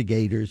Florida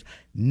Gators,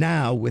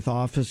 now with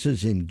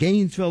offices in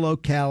Gainesville,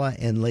 Ocala,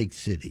 and Lake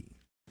City.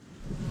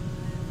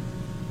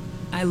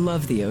 I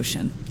love the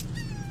ocean.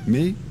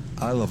 Me?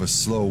 I love a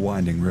slow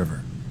winding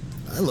river.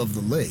 I love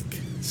the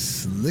lake.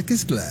 Slick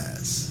as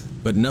glass.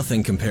 But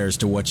nothing compares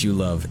to what you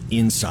love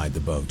inside the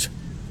boat.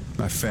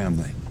 My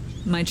family.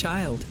 My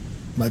child.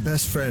 My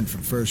best friend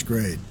from first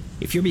grade.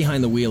 If you're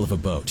behind the wheel of a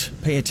boat,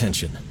 pay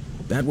attention.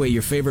 That way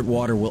your favorite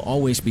water will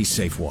always be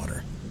safe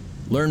water.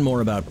 Learn more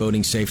about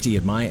boating safety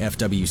at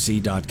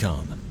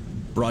myfwc.com.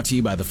 Brought to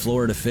you by the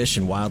Florida Fish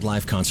and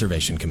Wildlife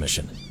Conservation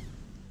Commission.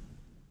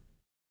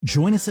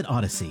 Join us at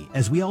Odyssey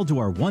as we all do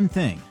our one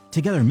thing,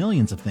 together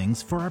millions of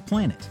things for our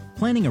planet.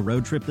 Planning a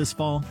road trip this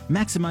fall?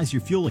 Maximize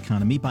your fuel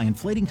economy by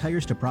inflating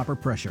tires to proper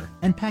pressure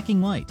and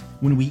packing light.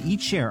 When we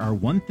each share our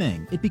one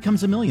thing, it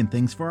becomes a million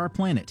things for our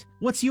planet.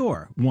 What's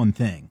your one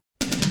thing?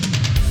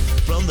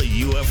 From the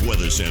UF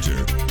Weather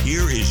Center,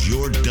 here is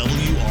your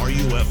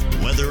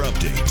WRUF weather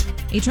update.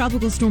 A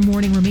tropical storm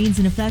warning remains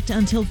in effect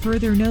until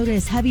further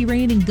notice. Heavy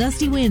rain and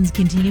gusty winds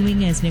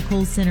continuing as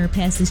Nicole Center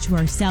passes to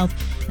our south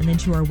and then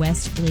to our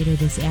west later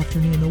this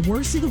afternoon. The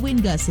worst of the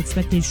wind gusts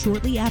expected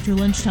shortly after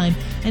lunchtime.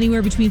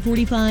 Anywhere between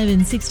 45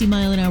 and 60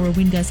 mile an hour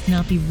wind gusts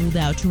cannot be ruled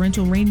out.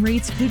 Torrential rain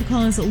rates could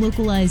cause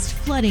localized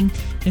flooding.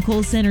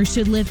 Nicole Center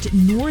should lift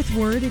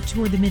northward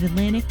toward the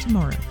mid-Atlantic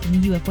tomorrow. In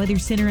the UF Weather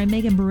Center, I'm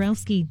Megan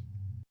Borowski.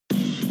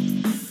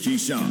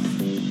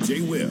 Keyshawn,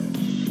 J. Will,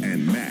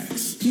 and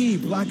Max. Key,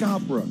 Black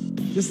Opera.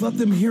 Just let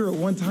them hear it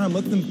one time.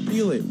 Let them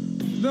feel it.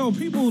 No,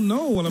 people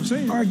know what I'm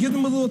saying. All right, give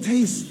them a little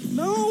taste.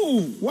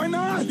 No, why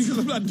not? Because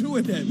I'm not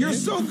doing that, You're man.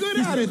 so good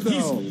at it,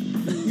 though.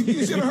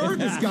 You should have heard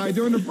this guy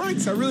during the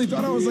breaks. I really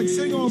thought I was like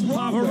singing on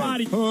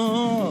Broadway.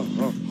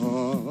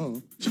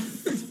 Pavarotti.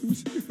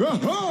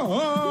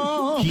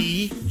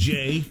 Key,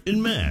 Jay,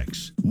 and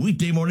Max.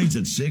 Weekday mornings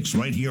at 6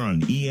 right here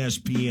on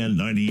ESPN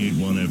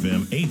 98.1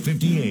 FM,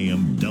 850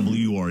 AM,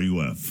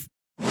 WRUF.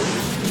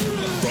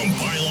 From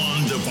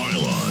pylon to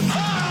pylon,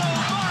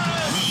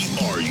 we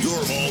are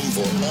your home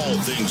for all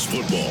things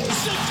football.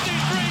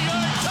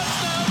 63-yard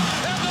touchdown,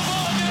 and the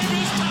ball game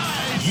is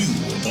tied. You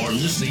are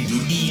listening to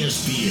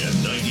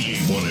ESPN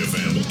 98.1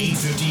 FM,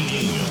 850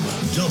 AM,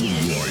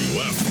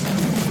 WRUF,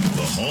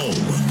 the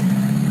home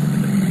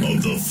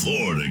of the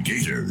Florida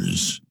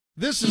Gators.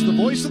 This is the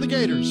voice of the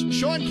Gators,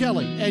 Sean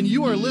Kelly, and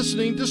you are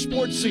listening to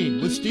Sports Scene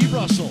with Steve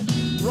Russell,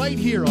 right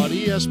here on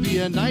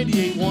ESPN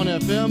 98.1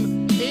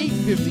 FM,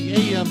 850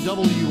 AM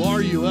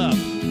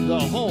WRUF, the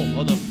home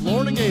of the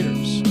Florida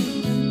Gators.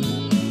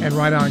 And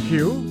right on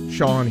cue,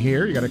 Sean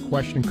here. You got a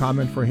question,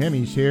 comment for him.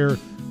 He's here.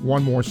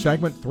 One more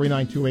segment,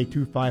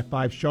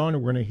 3928255. Sean,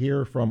 we're going to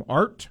hear from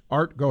Art.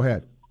 Art, go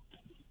ahead.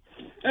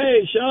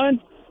 Hey,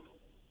 Sean.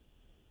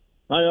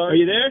 Hi, Art. Are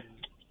you there?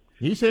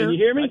 He's here. Can you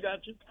hear me? I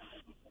got you.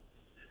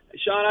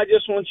 Sean, I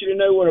just want you to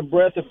know what a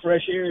breath of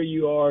fresh air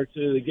you are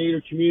to the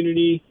Gator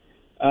community,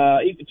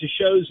 even to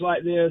shows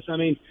like this. I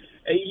mean,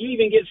 you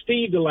even get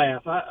Steve to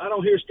laugh. I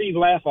don't hear Steve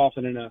laugh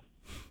often enough.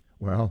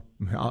 Well,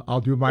 I'll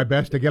do my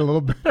best to get a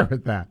little better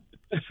at that.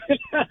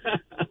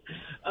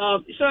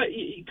 So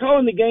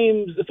calling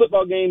the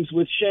football games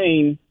with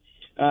Shane,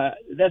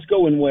 that's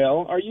going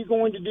well. Are you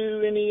going to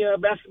do any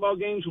basketball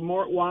games with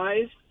Mark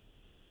Wise?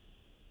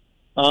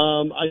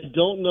 I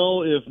don't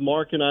know if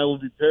Mark and I will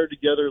be paired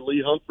together.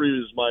 Lee Humphrey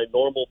is my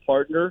normal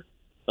partner,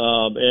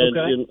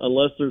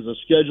 unless there's a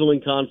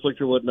scheduling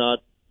conflict or whatnot,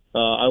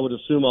 I would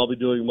assume I'll be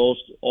doing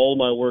all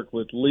my work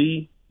with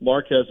Lee.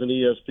 Mark has an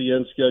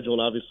ESPN schedule,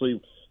 and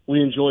obviously we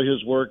enjoy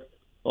his work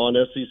on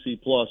SEC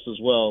Plus as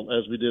well,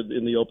 as we did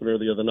in the opener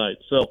the other night.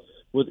 So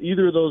with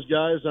either of those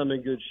guys, I'm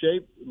in good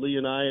shape. Lee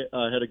and I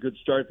had a good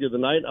start the other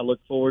night. I look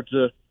forward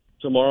to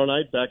tomorrow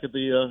night back at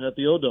the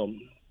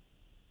O-Dome.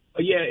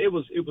 Yeah, it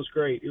was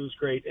great. It was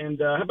great. And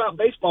how about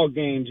baseball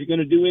games? You going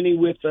to do any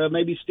with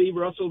maybe Steve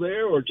Russell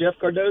there or Jeff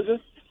Cardoza?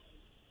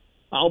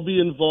 I'll be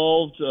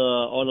involved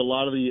on a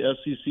lot of the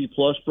SEC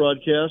Plus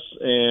broadcasts,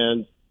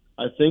 and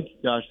I think,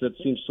 gosh, that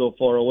seems so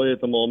far away at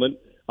the moment.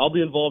 I'll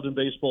be involved in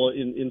baseball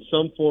in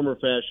some form or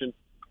fashion,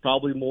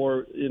 probably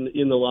more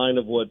in the line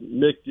of what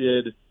Mick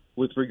did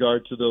with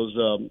regard to those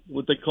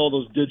what they call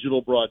those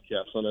digital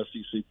broadcasts on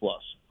SEC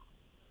Plus.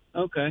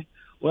 Okay.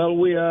 Well,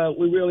 we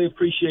really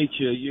appreciate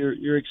you.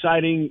 You're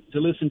exciting to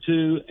listen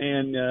to,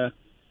 and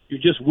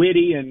you're just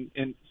witty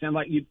and sound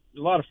like you a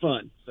lot of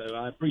fun. So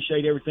I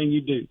appreciate everything you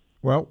do.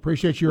 Well,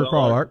 appreciate your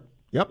call, Art.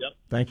 Yep.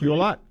 Thank you a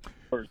lot.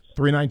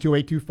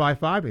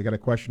 3928255. You got a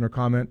question or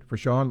comment for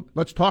Sean?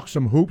 Let's talk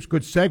some hoops.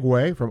 Good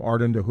segue from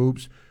Art into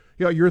hoops.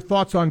 Your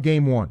thoughts on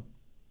Game 1?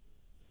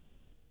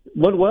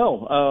 Went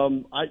well.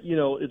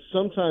 It's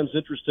sometimes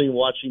interesting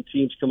watching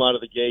teams come out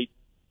of the gate.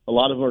 A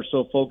lot of them are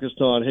so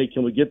focused on, hey,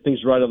 can we get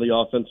things right on the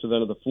offensive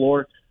end of the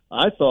floor?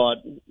 I thought,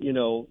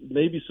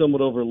 maybe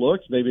somewhat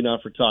overlooked, maybe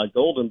not for Todd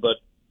Golden, but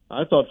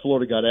I thought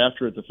Florida got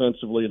after it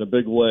defensively in a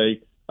big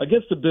way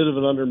against a bit of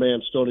an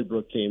undermanned Stony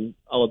Brook team,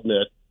 I'll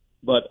admit.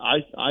 But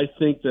I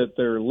think that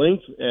their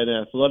length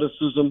and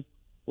athleticism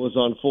was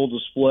on full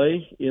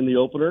display in the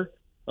opener.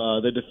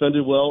 They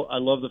defended well. I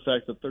love the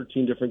fact that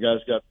 13 different guys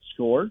got the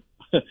score.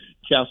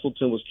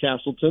 Castleton was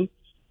Castleton.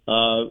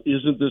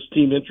 Isn't this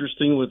team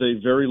interesting with a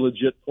very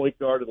legit point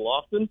guard in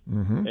Lofton?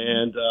 Mm-hmm.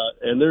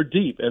 And they're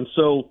deep. And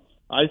so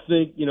I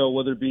think,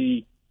 whether it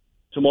be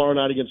tomorrow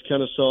night against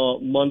Kennesaw,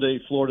 Monday,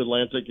 Florida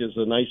Atlantic is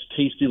a nice,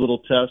 tasty little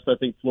test. I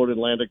think Florida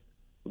Atlantic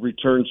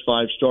returns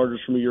 5 starters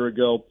from a year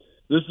ago.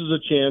 This is a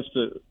chance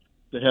to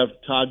have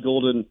Todd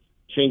Golden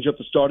change up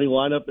the starting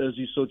lineup as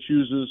he so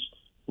chooses,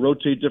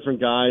 rotate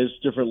different guys,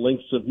 different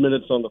lengths of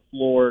minutes on the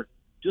floor,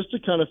 just to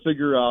kind of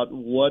figure out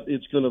what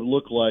it's going to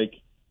look like,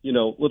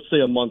 let's say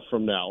a month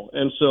from now.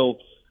 And so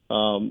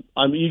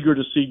I'm eager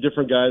to see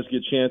different guys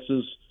get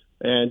chances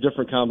and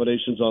different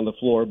combinations on the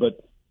floor.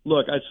 But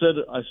look, I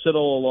said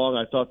all along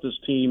I thought this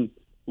team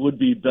would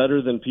be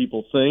better than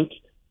people think.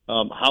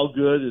 How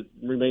good, it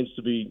remains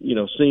to be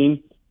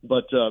seen.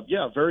 But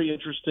very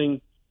interesting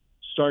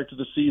start to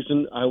the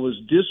season. I was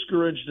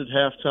discouraged at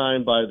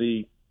halftime by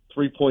the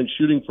 3-point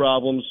shooting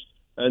problems,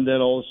 and then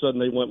all of a sudden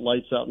they went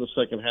lights out in the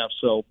second half.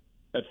 So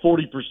at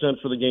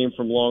 40% for the game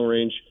from long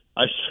range,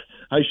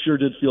 I sure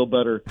did feel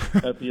better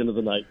at the end of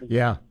the night.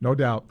 Yeah, no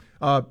doubt.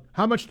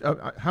 How much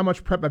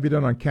prep have you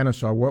done on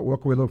Kennesaw?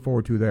 What can we look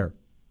forward to there?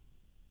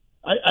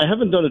 I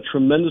haven't done a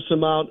tremendous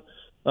amount,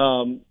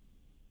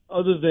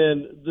 other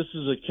than this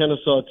is a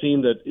Kennesaw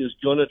team that is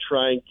going to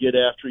try and get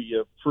after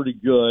you pretty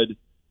good,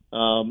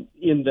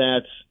 in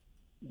that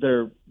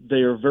they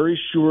are very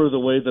sure of the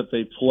way that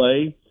they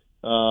play,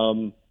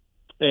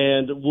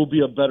 and will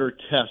be a better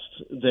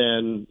test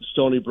than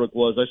Stony Brook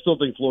was. I still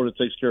think Florida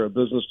takes care of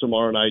business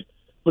tomorrow night,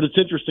 but it's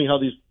interesting how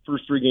these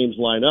first 3 games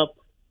line up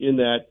in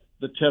that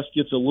the test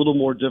gets a little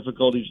more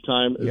difficult each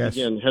time, yes.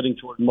 Again, heading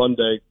toward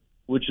Monday,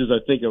 which is, I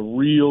think, a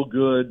real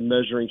good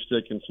measuring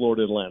stick in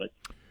Florida Atlantic.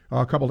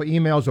 A couple of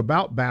emails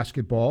about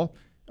basketball.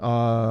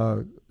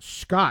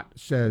 Scott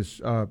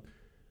says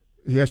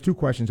he has two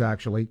questions,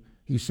 actually.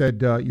 He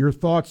said, your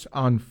thoughts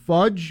on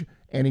Fudge,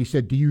 and he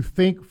said, do you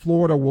think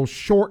Florida will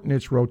shorten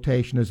its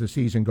rotation as the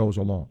season goes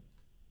along?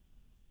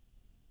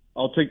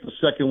 I'll take the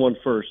second one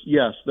first.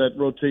 Yes, that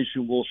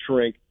rotation will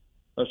shrink,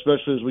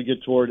 especially as we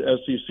get toward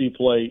SEC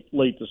play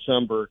late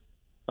December.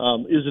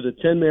 Is it a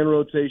 10-man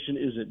rotation?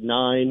 Is it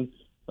 9?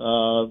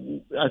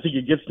 I think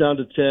it gets down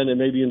to 10, and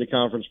maybe in the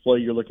conference play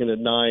you're looking at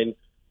 9,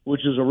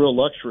 which is a real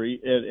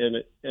luxury.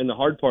 And the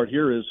hard part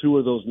here is who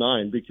are those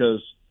 9?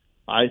 Because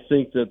I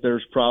think that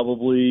there's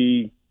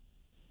probably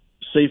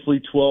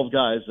safely 12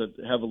 guys that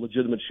have a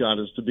legitimate shot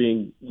as to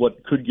being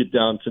what could get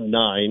down to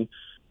 9.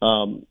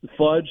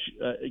 Fudge,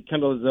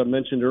 kind of as I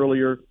mentioned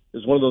earlier,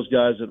 is one of those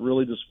guys that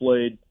really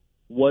displayed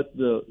what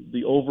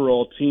the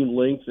overall team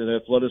length and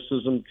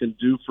athleticism can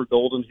do for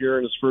Golden here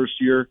in his first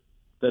year.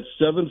 That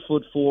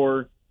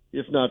 7'4",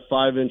 if not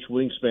 5-inch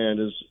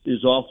wingspan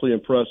is awfully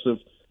impressive.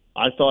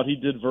 I thought he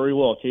did very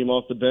well. Came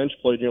off the bench,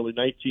 played nearly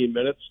 19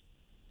 minutes.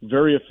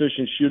 Very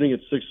efficient shooting at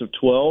 6 of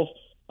 12.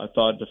 I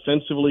thought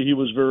defensively he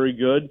was very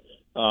good.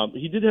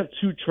 He did have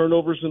 2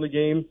 turnovers in the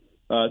game.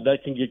 That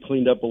can get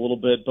cleaned up a little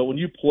bit. But when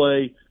you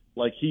play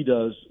like he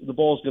does, the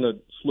ball's going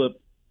to slip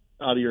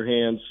out of your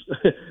hands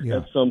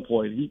at some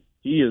point.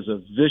 He is a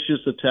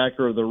vicious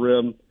attacker of the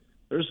rim.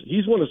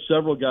 He's one of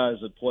several guys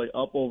that play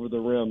up over the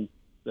rim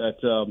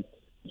that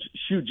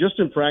shoot just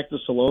in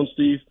practice alone,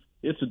 Steve.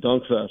 It's a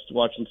dunk fest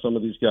watching some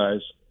of these guys,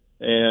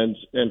 and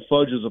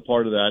Fudge is a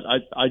part of that.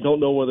 I don't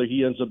know whether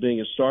he ends up being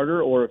a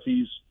starter or if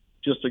he's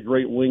just a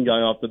great wing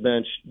guy off the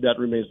bench. That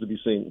remains to be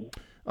seen.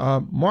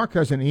 Mark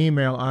has an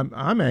email.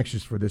 I'm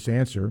anxious for this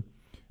answer.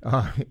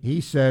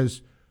 He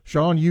says,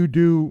 Sean, you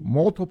do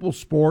multiple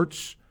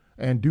sports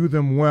and do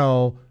them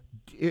well.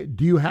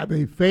 Do you have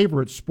a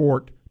favorite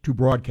sport to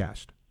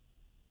broadcast?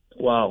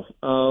 Wow.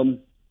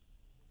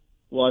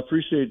 Well, I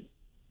appreciate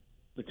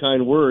the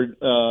kind word.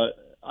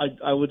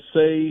 I would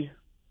say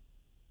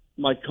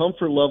my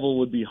comfort level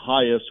would be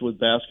highest with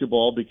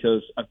basketball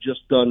because I've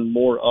just done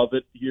more of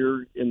it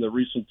here in the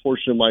recent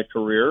portion of my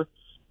career.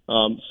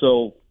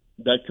 So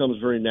that comes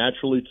very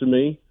naturally to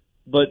me.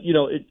 But,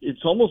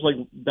 it's almost like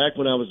back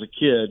when I was a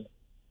kid,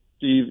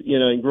 Steve,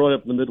 and growing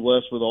up in the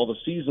Midwest with all the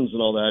seasons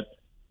and all that,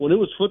 when it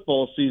was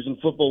football season,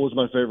 football was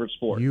my favorite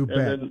sport. You bet.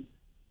 And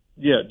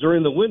then,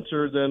 during the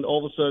winter, then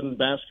all of a sudden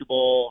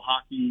basketball,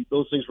 hockey,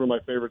 those things were my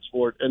favorite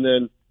sport. And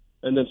then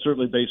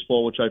certainly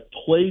baseball, which I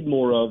played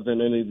more of than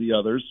any of the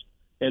others.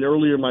 And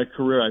earlier in my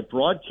career, I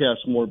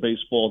broadcast more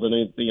baseball than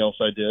anything else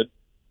I did.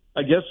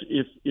 I guess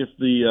if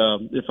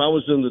I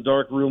was in the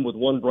dark room with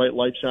one bright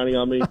light shining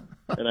on me,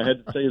 and I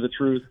had to tell you the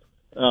truth,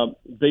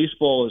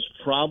 baseball is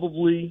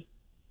probably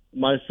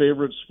my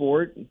favorite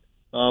sport.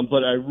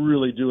 But I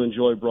really do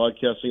enjoy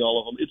broadcasting all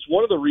of them. It's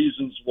one of the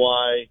reasons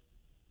why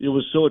it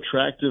was so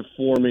attractive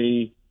for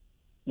me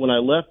when I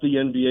left the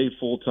NBA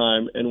full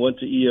time and went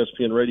to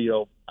ESPN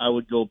Radio. I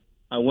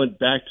went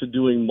back to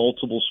doing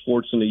multiple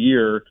sports in a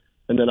year,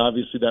 and then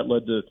obviously that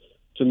led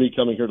to me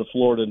coming here to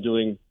Florida and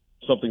doing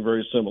something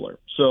very similar.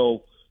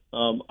 So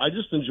I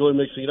just enjoy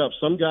mixing it up.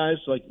 Some guys,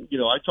 like,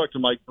 I talked to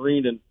Mike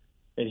Breen, and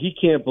he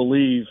can't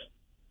believe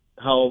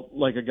how,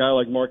 like a guy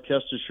like Mark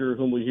Kestisher,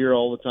 whom we hear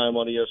all the time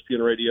on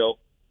ESPN Radio,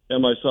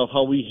 and myself,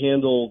 how we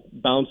handle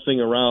bouncing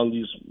around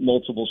these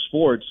multiple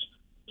sports.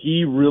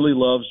 He really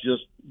loves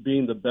just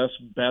being the best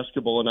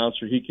basketball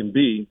announcer he can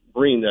be,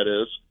 Breen, that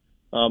is.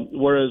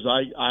 Whereas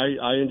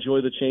I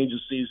enjoy the change of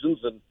seasons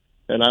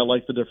and I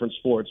like the different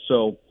sports.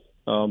 So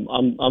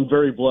I'm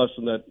very blessed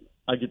in that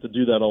I get to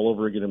do that all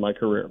over again in my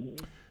career.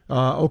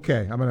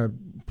 Okay, I'm going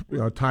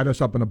to tie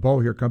this up in a bow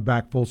here, come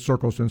back full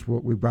circle since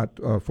we've got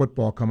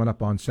football coming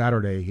up on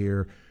Saturday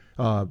here.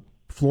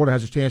 Florida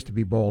has a chance to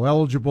be bowl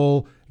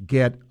eligible,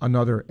 get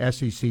another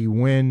SEC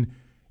win,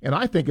 and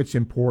I think it's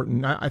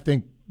important. I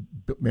think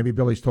maybe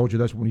Billy's told you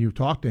this when you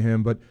talked to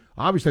him, but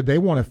obviously they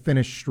want to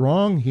finish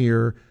strong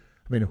here.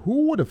 I mean,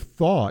 who would have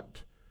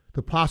thought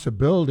the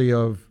possibility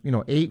of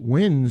 8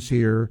 wins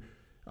here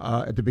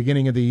at the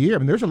beginning of the year? I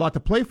mean, there's a lot to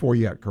play for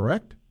yet,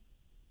 correct?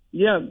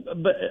 Yeah,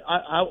 but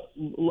I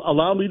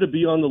allow me to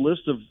be on the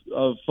list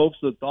of folks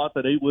that thought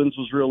that 8 wins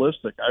was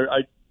realistic.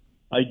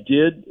 I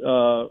did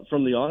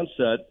from the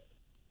onset.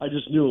 I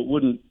just knew it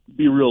wouldn't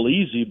be real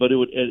easy, but it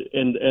would,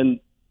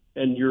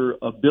 and your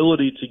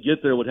ability to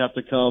get there would have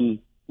to come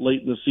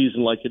late in the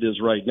season like it is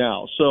right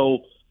now. So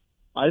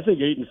I think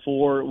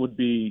 8-4 would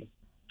be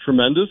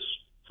tremendous.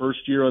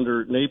 First year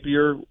under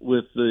Napier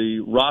with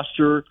the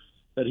roster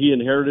that he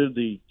inherited,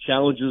 the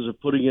challenges of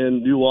putting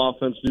in new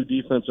offense, new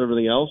defense,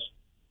 everything else.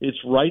 It's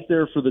right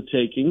there for the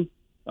taking.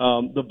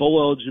 The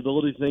bowl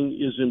eligibility thing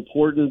is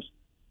important,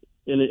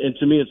 and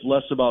to me it's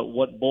less about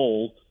what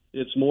bowl.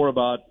 It's more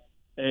about,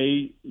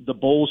 the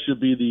bowl should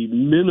be the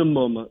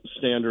minimum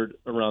standard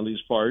around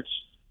these parts.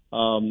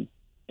 And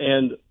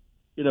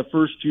in a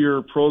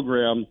first-year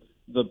program,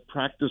 the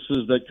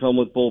practices that come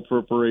with bowl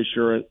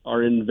preparation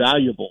are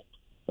invaluable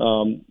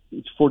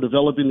for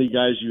developing the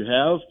guys you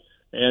have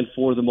and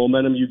for the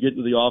momentum you get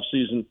into the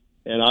offseason,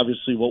 and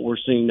obviously what we're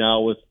seeing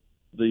now with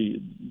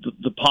the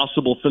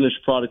possible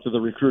finished product of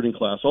the recruiting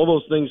class. All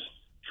those things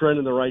trend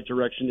in the right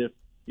direction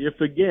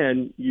if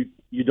again,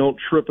 you don't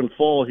trip and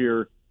fall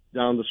here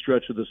down the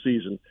stretch of the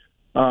season.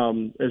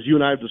 As you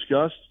and I have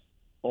discussed,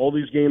 all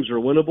these games are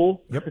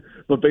winnable,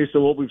 but based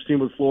on what we've seen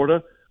with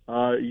Florida,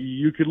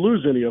 you could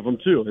lose any of them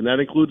too, and that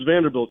includes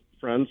Vanderbilt,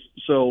 friends.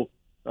 So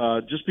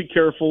just be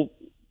careful.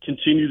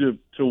 Continue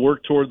to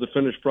work toward the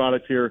finished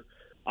product here.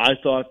 I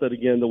thought that,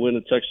 again, the win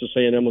at Texas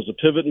A&M was a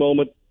pivot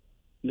moment.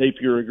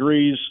 Napier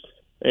agrees,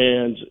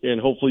 and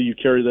hopefully you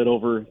carry that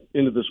over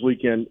into this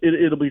weekend.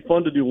 It'll be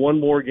fun to do one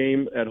more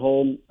game at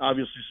home,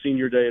 obviously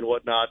senior day and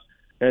whatnot,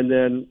 and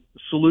then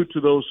salute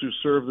to those who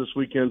serve this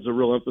weekend is a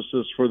real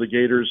emphasis for the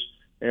Gators.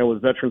 And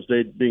with Veterans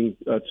Day being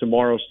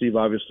tomorrow, Steve,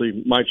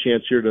 obviously my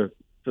chance here to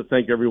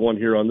thank everyone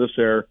here on this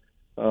air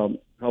how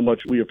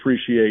much we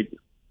appreciate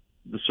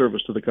the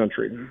service to the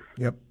country.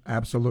 Yep,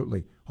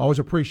 absolutely. Always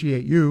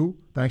appreciate you.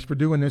 Thanks for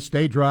doing this.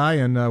 Stay dry,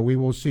 and we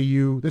will see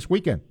you this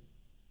weekend.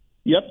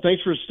 Yep,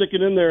 thanks for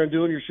sticking in there and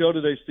doing your show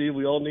today, Steve.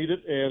 We all need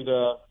it, and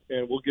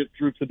we'll get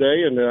through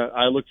today, and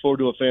I look forward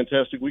to a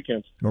fantastic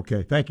weekend.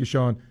 Okay, thank you,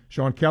 Sean.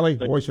 Sean Kelly,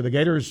 voice of the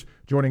Gators,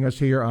 joining us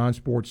here on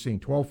Sports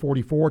Scene.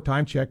 12:44,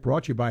 time check,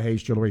 brought to you by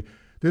Hayes Jewelry.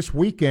 This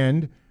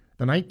weekend,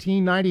 the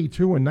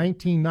 1992 and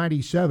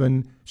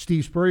 1997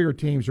 Steve Spurrier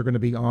teams are going to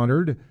be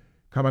honored.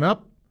 Coming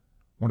up,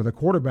 one of the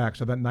quarterbacks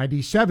of that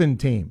 97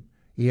 team,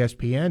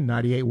 ESPN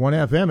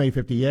 98.1 FM,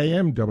 850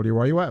 AM,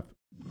 WRUF.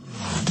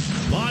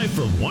 Live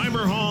from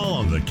Weimer Hall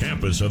on the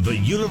campus of the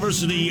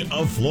University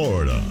of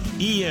Florida,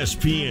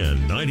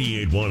 ESPN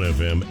 98.1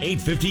 FM,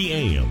 850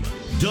 AM,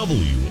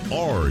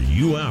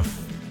 WRUF.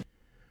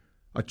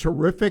 A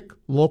terrific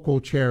local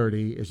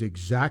charity is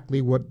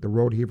exactly what the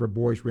Rodeheaver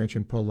Boys Ranch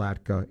in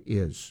Palatka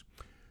is.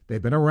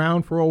 They've been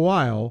around for a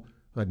while,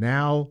 but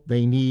now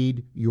they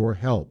need your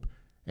help.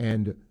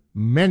 And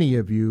many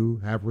of you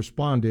have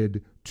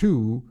responded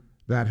to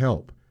that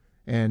help,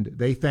 and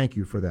they thank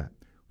you for that.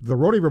 The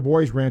Rodeheaver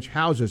Boys Ranch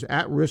houses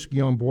at-risk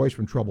young boys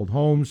from troubled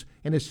homes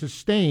and is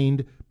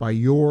sustained by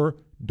your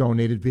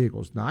donated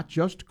vehicles. Not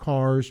just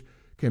cars,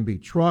 can be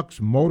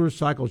trucks,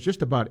 motorcycles,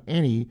 just about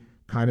any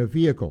kind of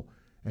vehicle.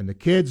 And the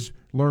kids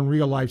learn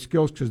real-life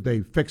skills because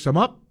they fix them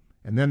up,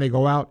 and then they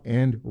go out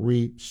and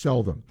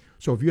resell them.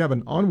 So if you have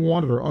an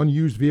unwanted or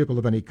unused vehicle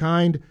of any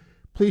kind,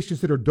 please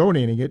consider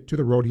donating it to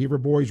the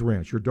Rodeheaver Boys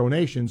Ranch. Your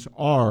donations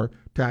are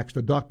tax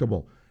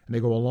deductible, and they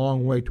go a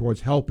long way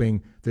towards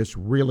helping this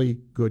really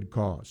good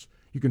cause.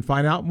 You can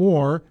find out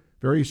more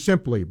very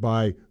simply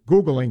by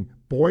Googling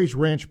Boys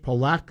Ranch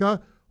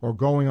Palatka or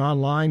going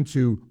online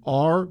to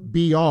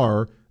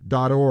rbr.org.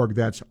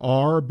 That's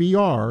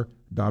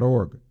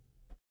rbr.org.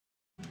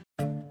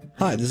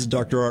 Hi, this is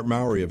Dr. Art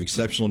Mowry of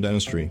Exceptional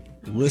Dentistry.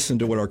 Listen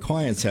to what our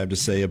clients have to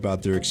say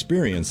about their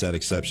experience at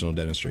Exceptional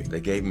Dentistry. They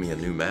gave me a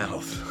new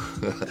mouth.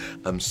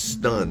 I'm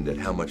stunned at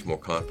how much more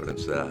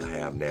confidence that I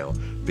have now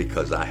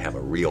because I have a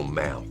real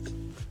mouth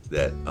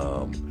that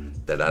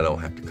I don't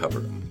have to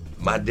cover.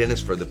 My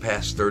dentist for the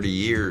past 30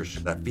 years,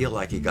 I feel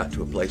like he got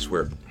to a place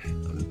where I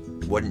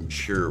wasn't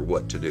sure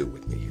what to do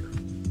with me here.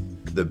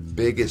 The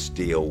biggest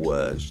deal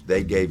was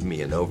they gave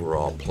me an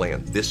overall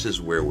plan. This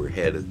is where we're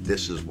headed.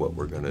 This is what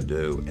we're going to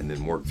do, and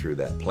then work through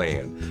that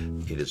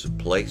plan. It is a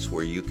place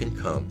where you can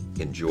come,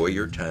 enjoy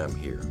your time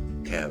here,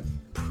 have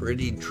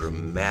pretty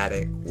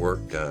dramatic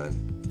work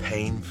done,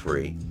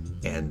 pain-free,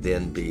 and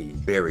then be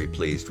very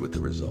pleased with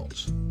the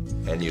results.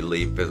 And you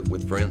leave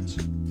with friends.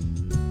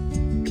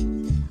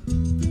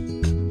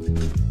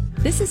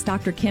 This is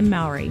Dr. Kim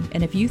Mowry,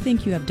 and if you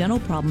think you have dental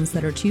problems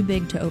that are too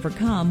big to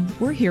overcome,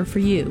 we're here for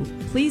you.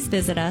 Please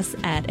visit us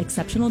at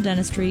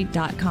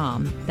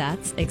exceptionaldentistry.com.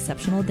 That's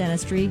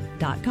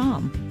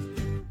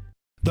exceptionaldentistry.com.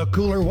 The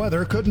cooler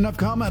weather couldn't have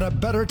come at a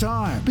better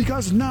time,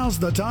 because now's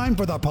the time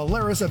for the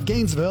Polaris of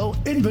Gainesville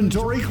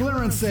Inventory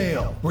Clearance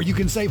Sale, where you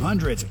can save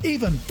hundreds,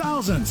 even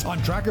thousands,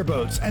 on tracker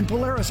boats and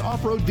Polaris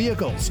off-road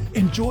vehicles.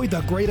 Enjoy the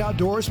great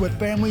outdoors with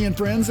family and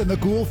friends in the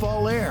cool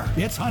fall air.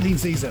 It's hunting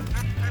season,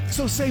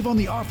 so save on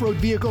the off-road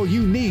vehicle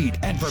you need.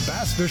 And for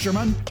bass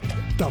fishermen,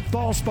 the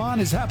fall spawn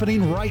is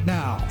happening right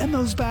now, and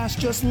those bass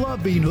just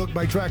love being hooked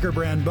by Tracker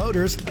brand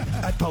boaters.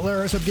 At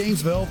Polaris of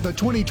Gainesville, the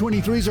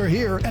 2023s are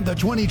here, and the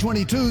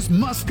 2022s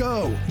must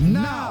go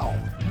now.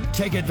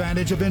 Take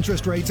advantage of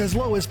interest rates as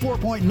low as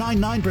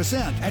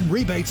 4.99% and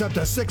rebates up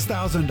to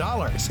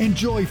 $6,000.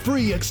 Enjoy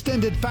free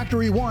extended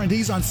factory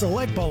warranties on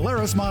select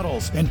Polaris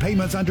models and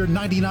payments under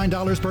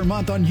 $99 per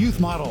month on youth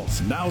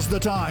models. Now's the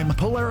time.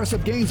 Polaris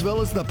of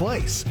Gainesville is the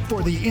place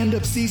for the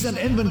end-of-season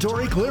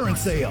inventory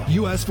clearance sale.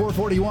 US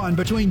 441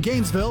 between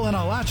Gainesville and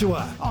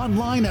Alachua.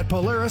 Online at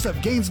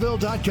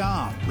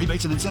polarisofgainesville.com.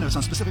 Rebates and incentives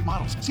on specific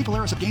models. See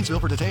Polaris of Gainesville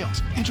for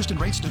details. Interest and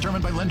rates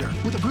determined by lender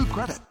with approved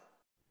credit.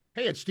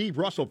 Hey, it's Steve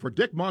Russell for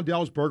Dick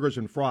Mondell's Burgers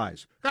and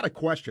Fries. Got a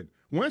question.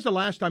 When's the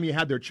last time you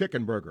had their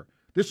chicken burger?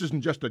 This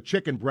isn't just a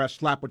chicken breast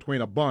slapped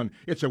between a bun.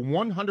 It's a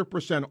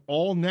 100%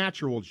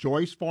 all-natural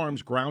Joyce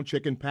Farms ground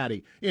chicken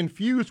patty,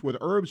 infused with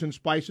herbs and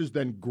spices,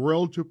 then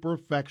grilled to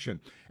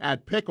perfection.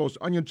 Add pickles,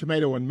 onion,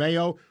 tomato, and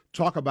mayo.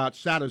 Talk about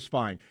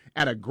satisfying.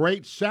 Add a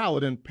great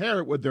salad and pair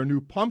it with their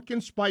new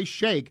pumpkin spice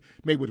shake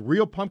made with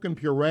real pumpkin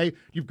puree.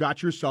 You've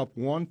got yourself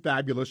one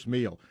fabulous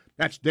meal.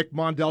 That's Dick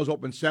Mondell's,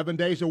 open 7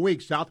 days a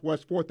week,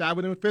 Southwest 4th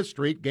Avenue and 5th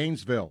Street,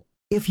 Gainesville.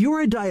 If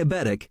you're a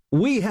diabetic,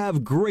 we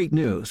have great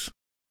news.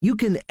 You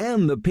can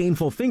end the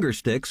painful finger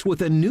sticks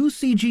with a new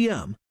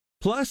CGM.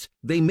 Plus,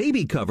 they may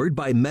be covered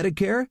by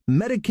Medicare,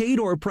 Medicaid,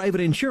 or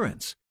private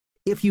insurance.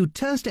 If you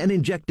test and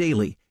inject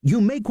daily, you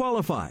may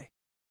qualify.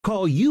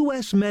 Call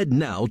US Med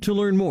now to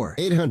learn more.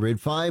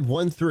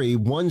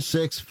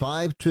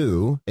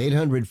 800-513-1652.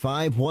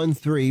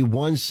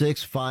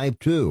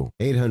 800-513-1652.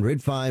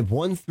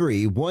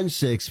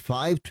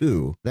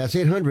 800-513-1652. That's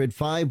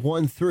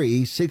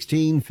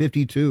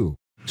 800-513-1652.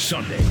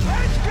 Sunday.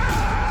 Let's go!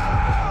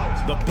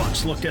 The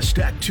Bucks look to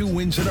stack 2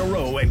 wins in a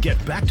row and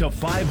get back to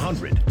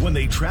 500 when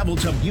they travel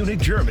to Munich,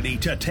 Germany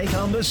to take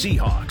on the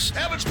Seahawks.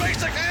 Evans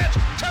makes the catch.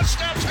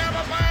 Touchdown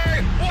Tampa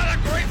Bay. What a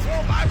great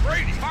throw by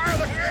Brady. Fire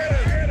the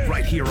cannon.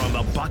 Right here on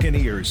the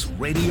Buccaneers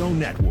Radio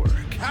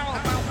Network. How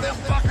about them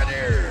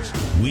Buccaneers?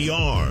 We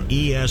are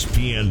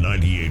ESPN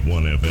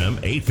 98.1 FM,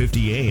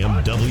 850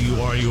 AM,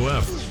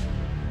 WRUF.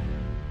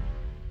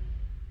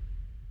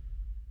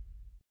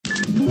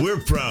 We're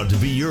proud to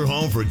be your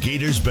home for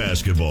Gators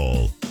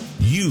basketball.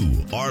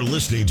 You are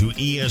listening to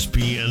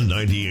ESPN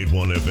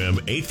 98.1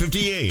 FM,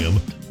 850 AM,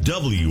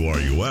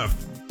 WRUF,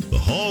 the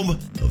home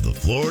of the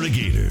Florida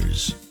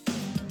Gators.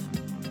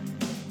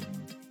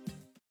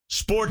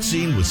 Sports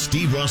Scene with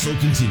Steve Russell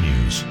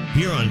continues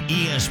here on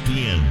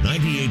ESPN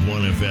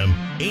 98.1 FM,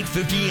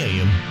 850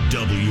 AM,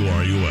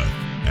 WRUF,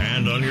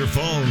 and on your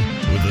phone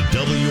with the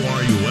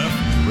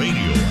WRUF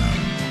radio app.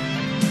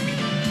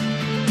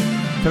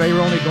 Today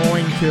we're only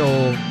going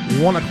till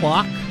 1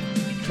 o'clock.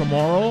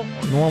 Tomorrow,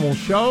 normal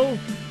show,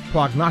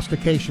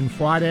 Prognostication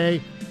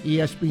Friday.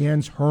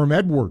 ESPN's Herm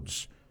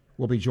Edwards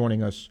will be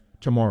joining us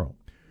tomorrow.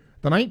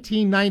 The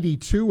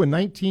 1992 and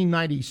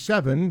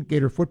 1997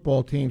 Gator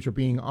football teams are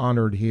being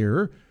honored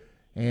here,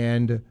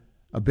 and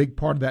a big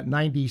part of that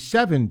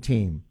 97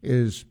 team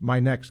is my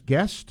next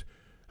guest,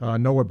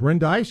 Noah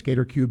Brindise,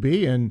 Gator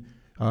QB, and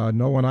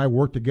Noah and I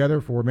worked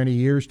together for many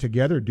years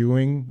together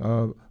doing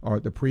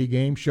the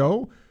pregame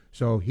show.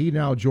 So he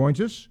now joins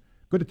us.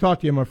 Good to talk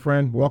to you, my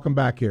friend. Welcome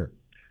back here.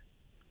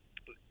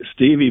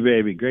 Stevie,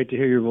 baby. Great to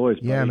hear your voice,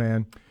 buddy. Yeah,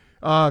 man.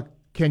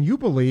 Can you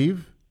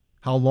believe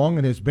how long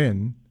it has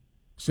been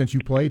since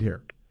you played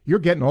here? You're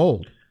getting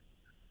old.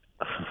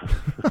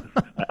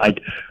 I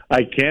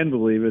can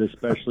believe it,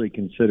 especially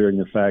considering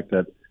the fact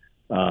that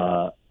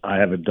I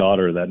have a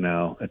daughter that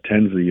now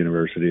attends the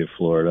University of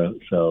Florida.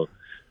 So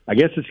I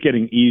guess it's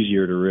getting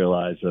easier to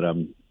realize that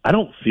I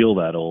don't feel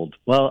that old.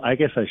 Well, I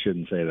guess I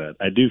shouldn't say that.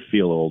 I do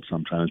feel old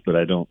sometimes, but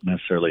I don't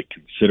necessarily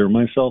consider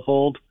myself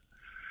old.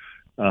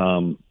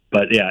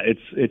 But yeah,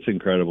 it's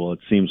incredible. It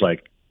seems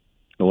like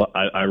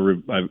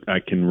I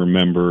can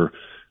remember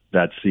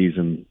that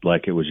season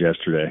like it was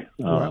yesterday.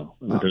 There's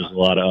a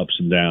lot of ups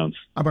and downs.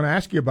 I'm going to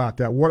ask you about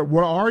that.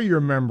 What are your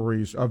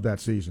memories of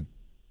that season?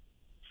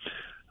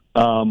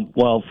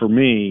 Well, for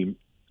me,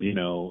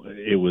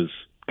 it was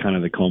kind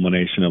of the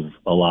culmination of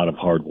a lot of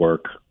hard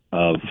work.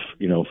 Of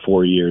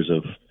 4 years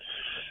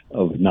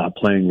of not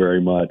playing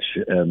very much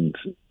and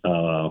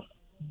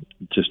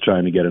just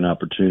trying to get an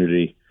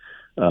opportunity.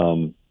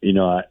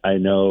 I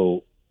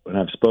know, and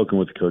I've spoken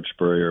with Coach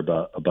Spurrier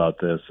about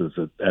this, is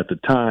that at the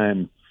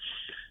time,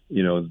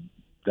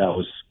 that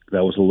was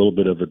a little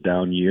bit of a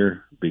down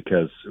year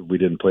because we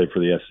didn't play for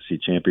the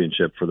SEC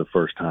championship for the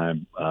first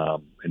time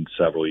in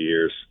several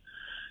years.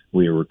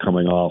 We were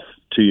coming off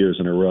 2 years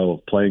in a row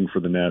of playing for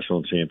the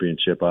national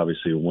championship,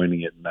 obviously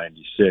winning it in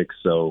 '96.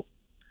 So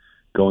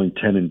going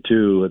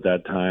 10-2 at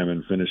that time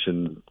and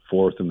finishing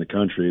 4th in the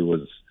country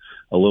was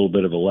a little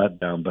bit of a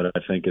letdown. But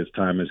I think as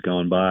time has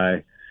gone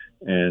by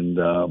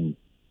and,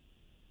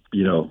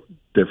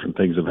 different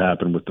things have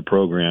happened with the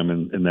program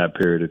in that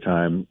period of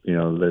time,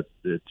 that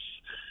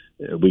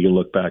we can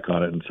look back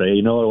on it and say,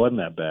 it wasn't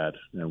that bad.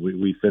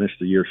 We finished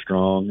the year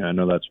strong. I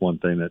know that's one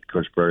thing that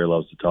Coach Spurrier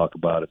loves to talk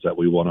about, is that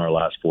we won our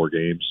last 4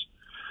 games.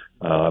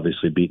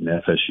 Obviously beating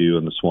FSU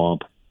in the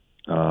Swamp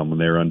when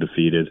they were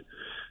undefeated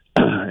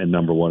and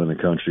number 1 in the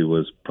country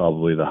was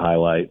probably the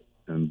highlight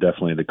and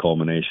definitely the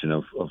culmination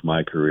of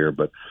my career.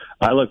 But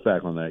I look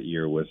back on that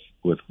year with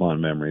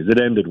fond memories. It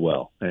ended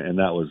well, and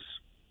that was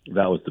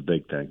the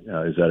big thing,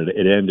 is that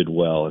it ended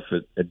well. If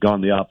it had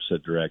gone the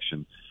opposite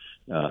direction,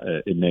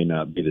 it may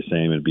not be the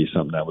same. It'd be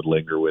something that would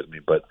linger with me.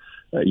 But,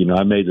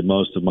 I made the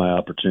most of my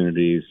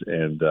opportunities,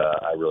 and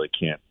I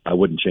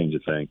wouldn't change a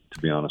thing, to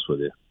be honest with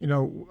you.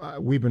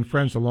 We've been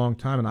friends a long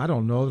time, and I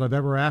don't know that I've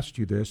ever asked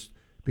you this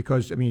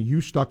because,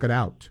 you stuck it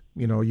out.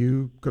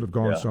 You could have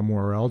gone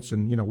somewhere else,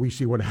 and, we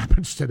see what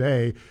happens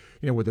today,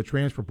 with the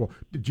transfer portal.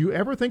 Did you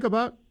ever think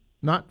about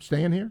not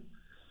staying here?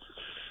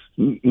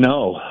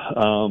 No,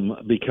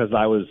 because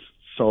I was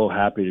so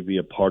happy to be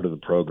a part of the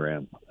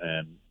program,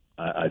 and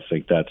I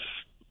think that's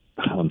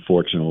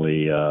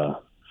unfortunately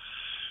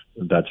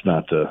that's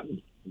not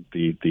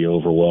the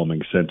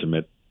overwhelming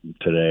sentiment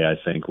today. I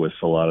think with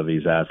a lot of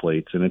these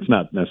athletes, and it's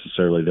not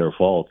necessarily their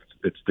fault.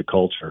 It's the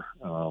culture.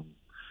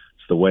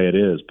 It's the way it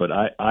is. But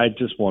I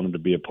just wanted to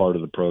be a part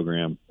of the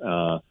program.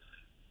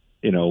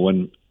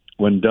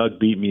 When Doug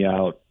beat me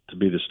out to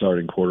be the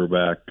starting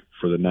quarterback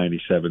for the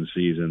 97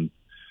 season,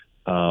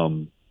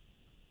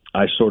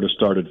 I sort of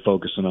started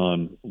focusing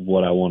on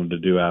what I wanted to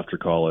do after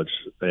college,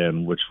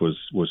 and which was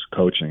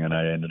coaching, and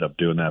I ended up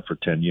doing that for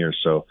 10 years.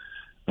 So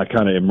I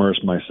kind of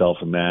immersed myself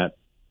in that.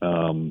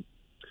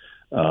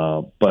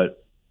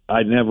 But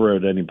I never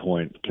at any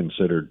point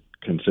considered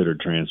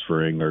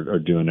transferring or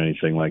doing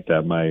anything like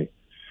that. My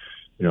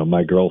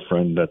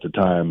girlfriend at the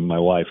time, my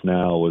wife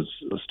now, was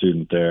a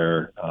student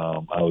there.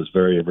 I was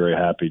very, very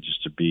happy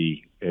just to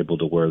be able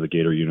to wear the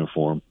Gator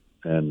uniform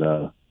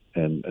and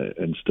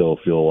still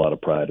feel a lot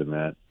of pride in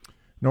that.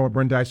 Noah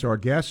Brindise, our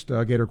guest,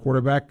 Gator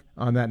quarterback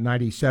on that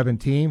 97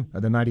 team,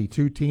 the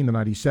 92 team, the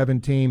 97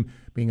 team,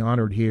 being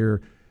honored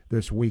here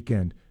this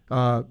weekend.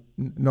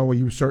 Noah,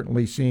 you've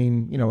certainly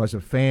seen, as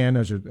a fan,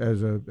 as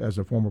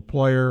a former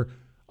player,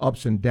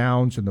 ups and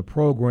downs in the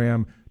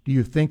program. Do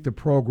you think the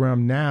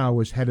program now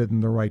is headed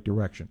in the right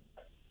direction?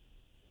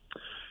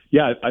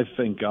 Yeah, I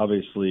think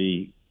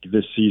obviously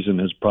this season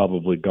has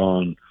probably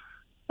gone,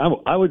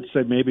 I would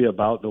say maybe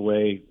about the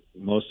way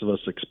most of us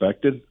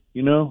expected.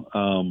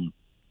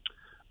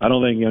 I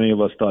don't think any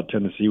of us thought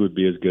Tennessee would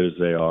be as good as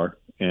they are.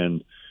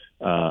 And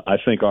I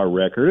think our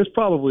record is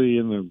probably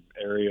in the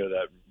area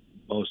that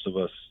most of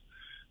us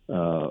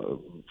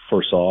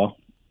foresaw.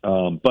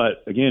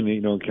 But again,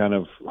 kind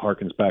of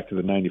harkens back to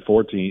the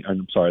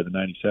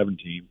 97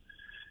 team,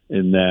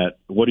 in that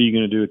what are you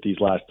going to do with these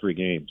last three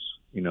games?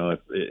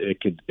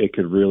 It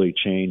could really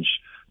change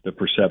the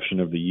perception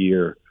of the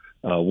year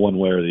one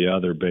way or the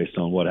other based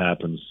on what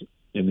happens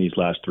in these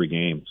last three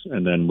games,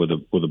 and then with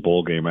a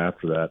bowl game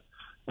after that.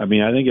 I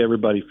mean, I think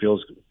everybody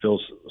feels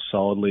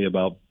solidly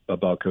about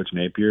Coach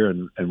Napier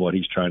and what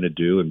he's trying to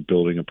do in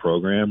building a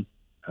program.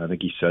 I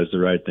think he says the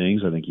right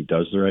things. I think he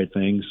does the right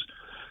things.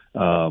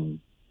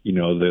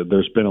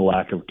 There's been a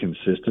lack of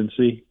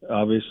consistency,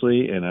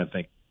 obviously, and I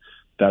think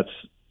that's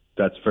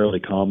fairly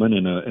common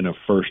in a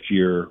first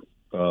year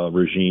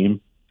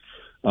regime.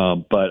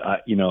 But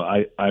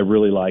I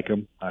really like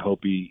him. I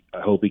hope he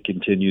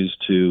continues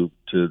to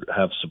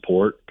have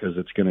support, because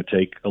it's going to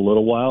take a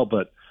little while.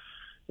 But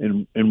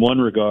in one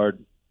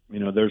regard,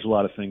 there's a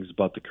lot of things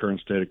about the current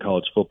state of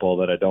college football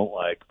that I don't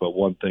like. But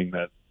one thing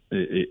that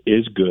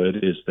is good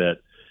is that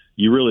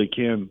you really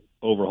can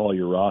overhaul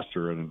your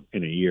roster in a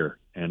year.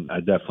 And I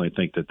definitely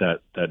think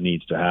that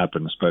needs to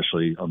happen,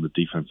 especially on the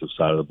defensive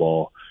side of the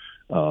ball.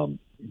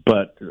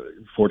 But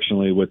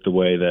fortunately, with the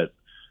way that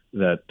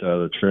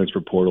the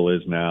transfer portal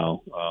is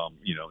now,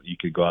 you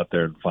could go out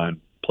there and find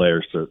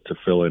players to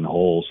fill in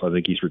holes. I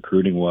think he's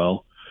recruiting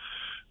well.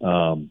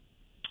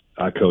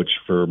 I coach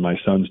for my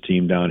son's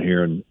team down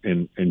here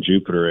in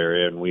Jupiter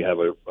area, and we have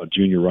a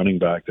junior running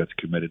back that's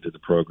committed to the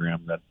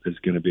program that is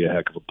going to be a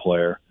heck of a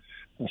player.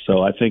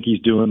 So I think he's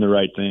doing the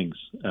right things,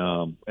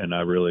 and I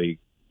really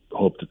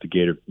hope that the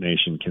Gator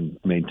Nation can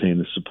maintain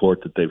the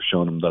support that they've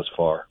shown him thus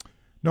far.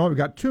 No, we've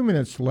got 2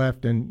 minutes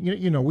left, and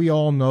we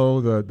all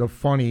know the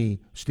funny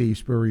Steve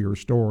Spurrier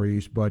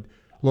stories, but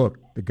look,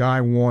 the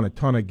guy won a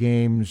ton of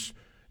games,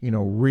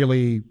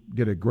 really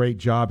did a great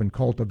job in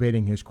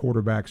cultivating his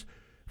quarterbacks.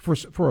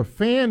 For a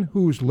fan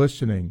who's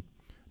listening,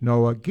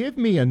 Noah, give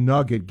me a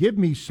nugget, give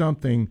me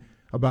something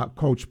about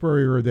Coach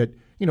Spurrier that,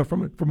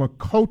 from a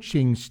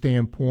coaching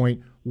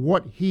standpoint,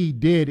 what he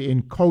did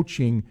in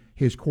coaching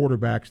his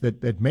quarterbacks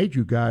that made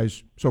you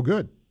guys so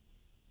good.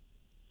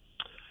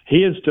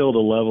 He instilled a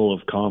level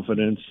of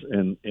confidence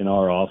in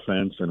our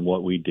offense and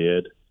what we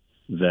did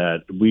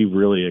that we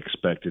really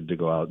expected to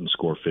go out and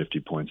score 50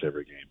 points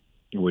every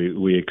game.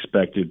 We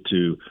expected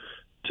to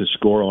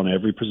score on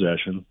every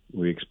possession.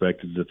 We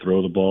expected to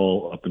throw the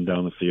ball up and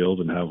down the field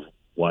and have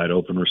wide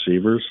open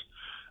receivers,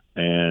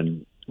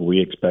 and we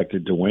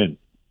expected to win.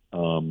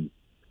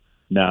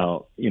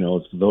 Now,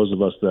 for those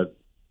of us that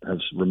have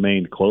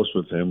remained close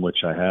with him,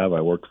 which I have,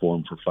 I worked for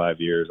him for 5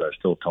 years. I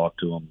still talk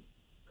to him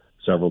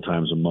several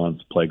times a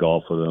month, play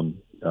golf with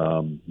him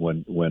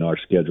when our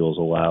schedules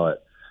allow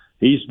it.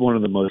 He's one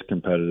of the most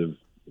competitive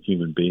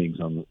human beings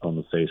on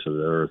the face of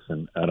the earth,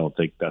 and I don't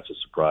think that's a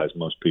surprise.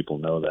 Most people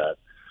know that.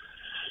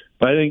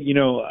 But I think,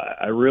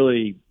 I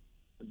really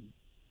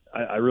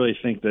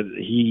think that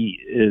he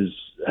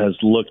has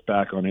looked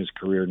back on his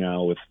career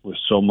now with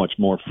so much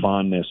more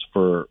fondness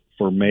for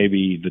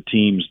maybe the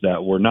teams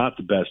that were not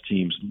the best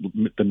teams,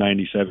 the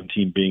 97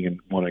 team being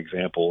one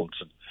example.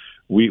 So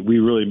we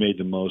really made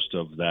the most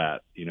of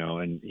that,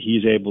 and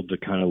he's able to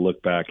kind of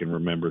look back and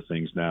remember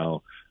things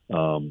now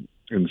and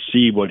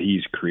see what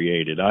he's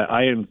created.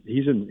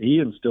 He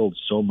instilled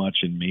so much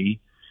in me.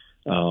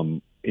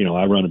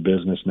 I run a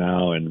business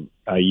now, and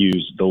I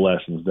use the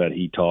lessons that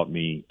he taught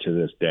me to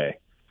this day.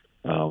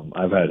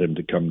 I've had him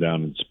to come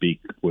down and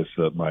speak with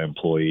my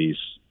employees,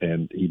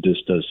 and he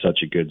just does such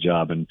a good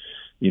job. And,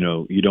 you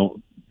know, you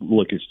don't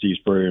look at Steve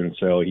Spurrier and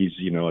say, oh, he's,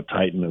 you know, a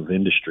titan of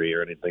industry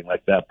or anything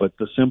like that. But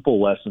the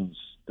simple lessons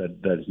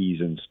that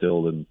he's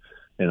instilled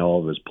in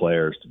all of his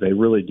players, they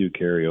really do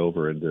carry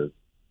over into,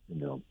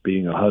 you know,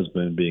 being a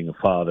husband, being a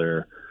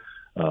father,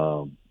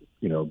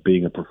 you know,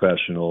 being a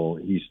professional.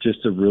 He's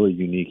just a really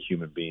unique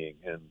human being,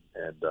 and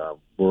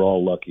we're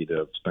all lucky to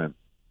have spent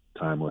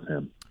time with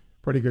him.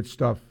 Pretty good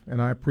stuff, and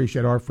I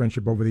appreciate our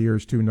friendship over the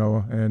years too,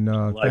 Noah. And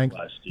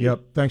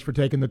thanks for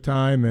taking the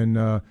time,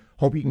 and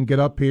hope you can get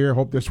up here.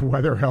 Hope this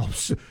weather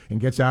helps and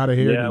gets out of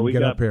here. Yeah, we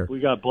got up here. We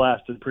got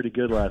blasted pretty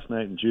good last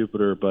night in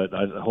Jupiter, but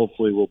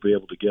hopefully we'll be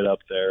able to get up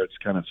there. It's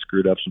kind of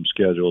screwed up some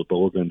schedules, but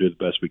we're going to do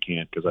the best we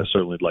can, because I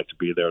certainly would like to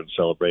be there and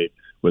celebrate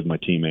with my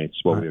teammates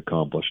what we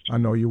accomplished. I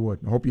know you would.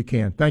 I hope you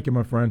can. Thank you,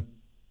 my friend.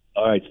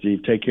 All right,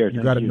 Steve. Take care.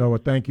 You got it, Noah.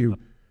 Thank you.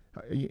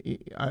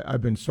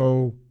 I've been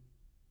so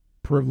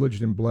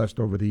privileged and blessed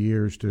over the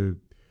years to,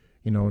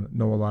 you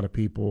know a lot of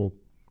people.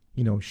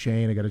 You know,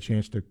 Shane, I got a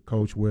chance to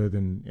coach with,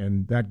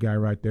 and that guy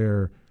right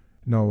there,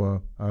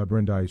 Noah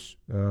Brindise,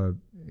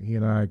 he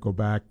and I go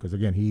back because,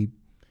 again, he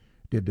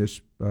did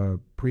this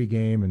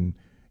pregame and,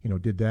 you know,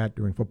 did that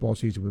during football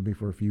season with me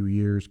for a few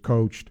years,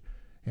 coached,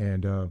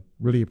 and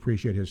really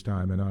appreciate his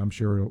time. And I'm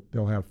sure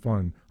they'll have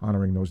fun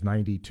honoring those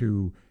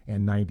 92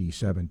 and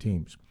 97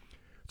 teams.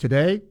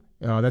 Today,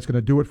 that's going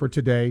to do it for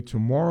today.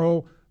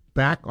 Tomorrow,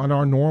 back on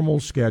our normal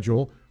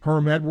schedule.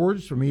 Herm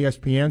Edwards from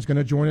ESPN is going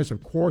to join us.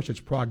 Of course,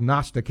 it's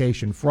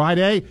Prognostication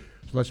Friday,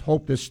 so let's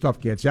hope this stuff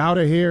gets out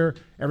of here.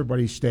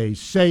 Everybody stays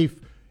safe,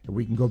 and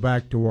we can go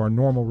back to our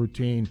normal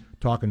routine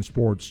talking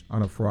sports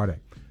on a Friday.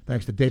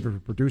 Thanks to David for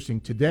producing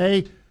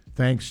today.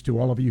 Thanks to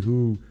all of you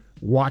who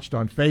watched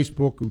on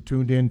Facebook, who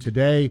tuned in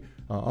today.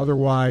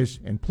 Otherwise,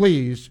 and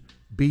please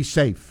be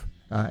safe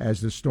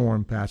as the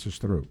storm passes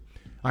through.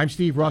 I'm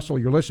Steve Russell.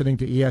 You're listening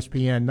to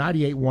ESPN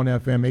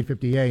 98.1 FM,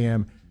 850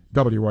 AM,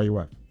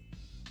 WRUF.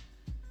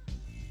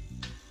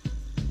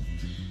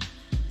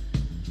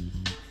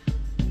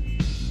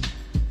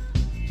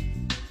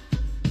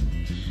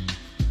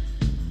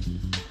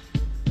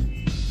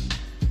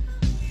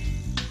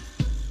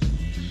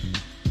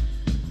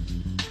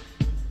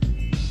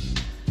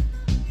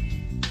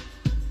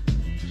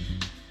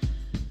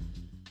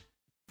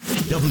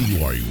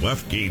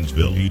 WRUF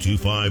Gainesville,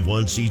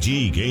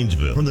 U251CG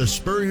Gainesville, from the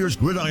Spurrier's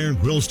Gridiron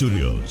Grill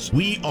Studios.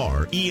 We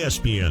are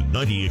ESPN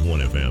 98.1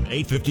 FM,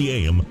 850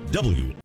 AM,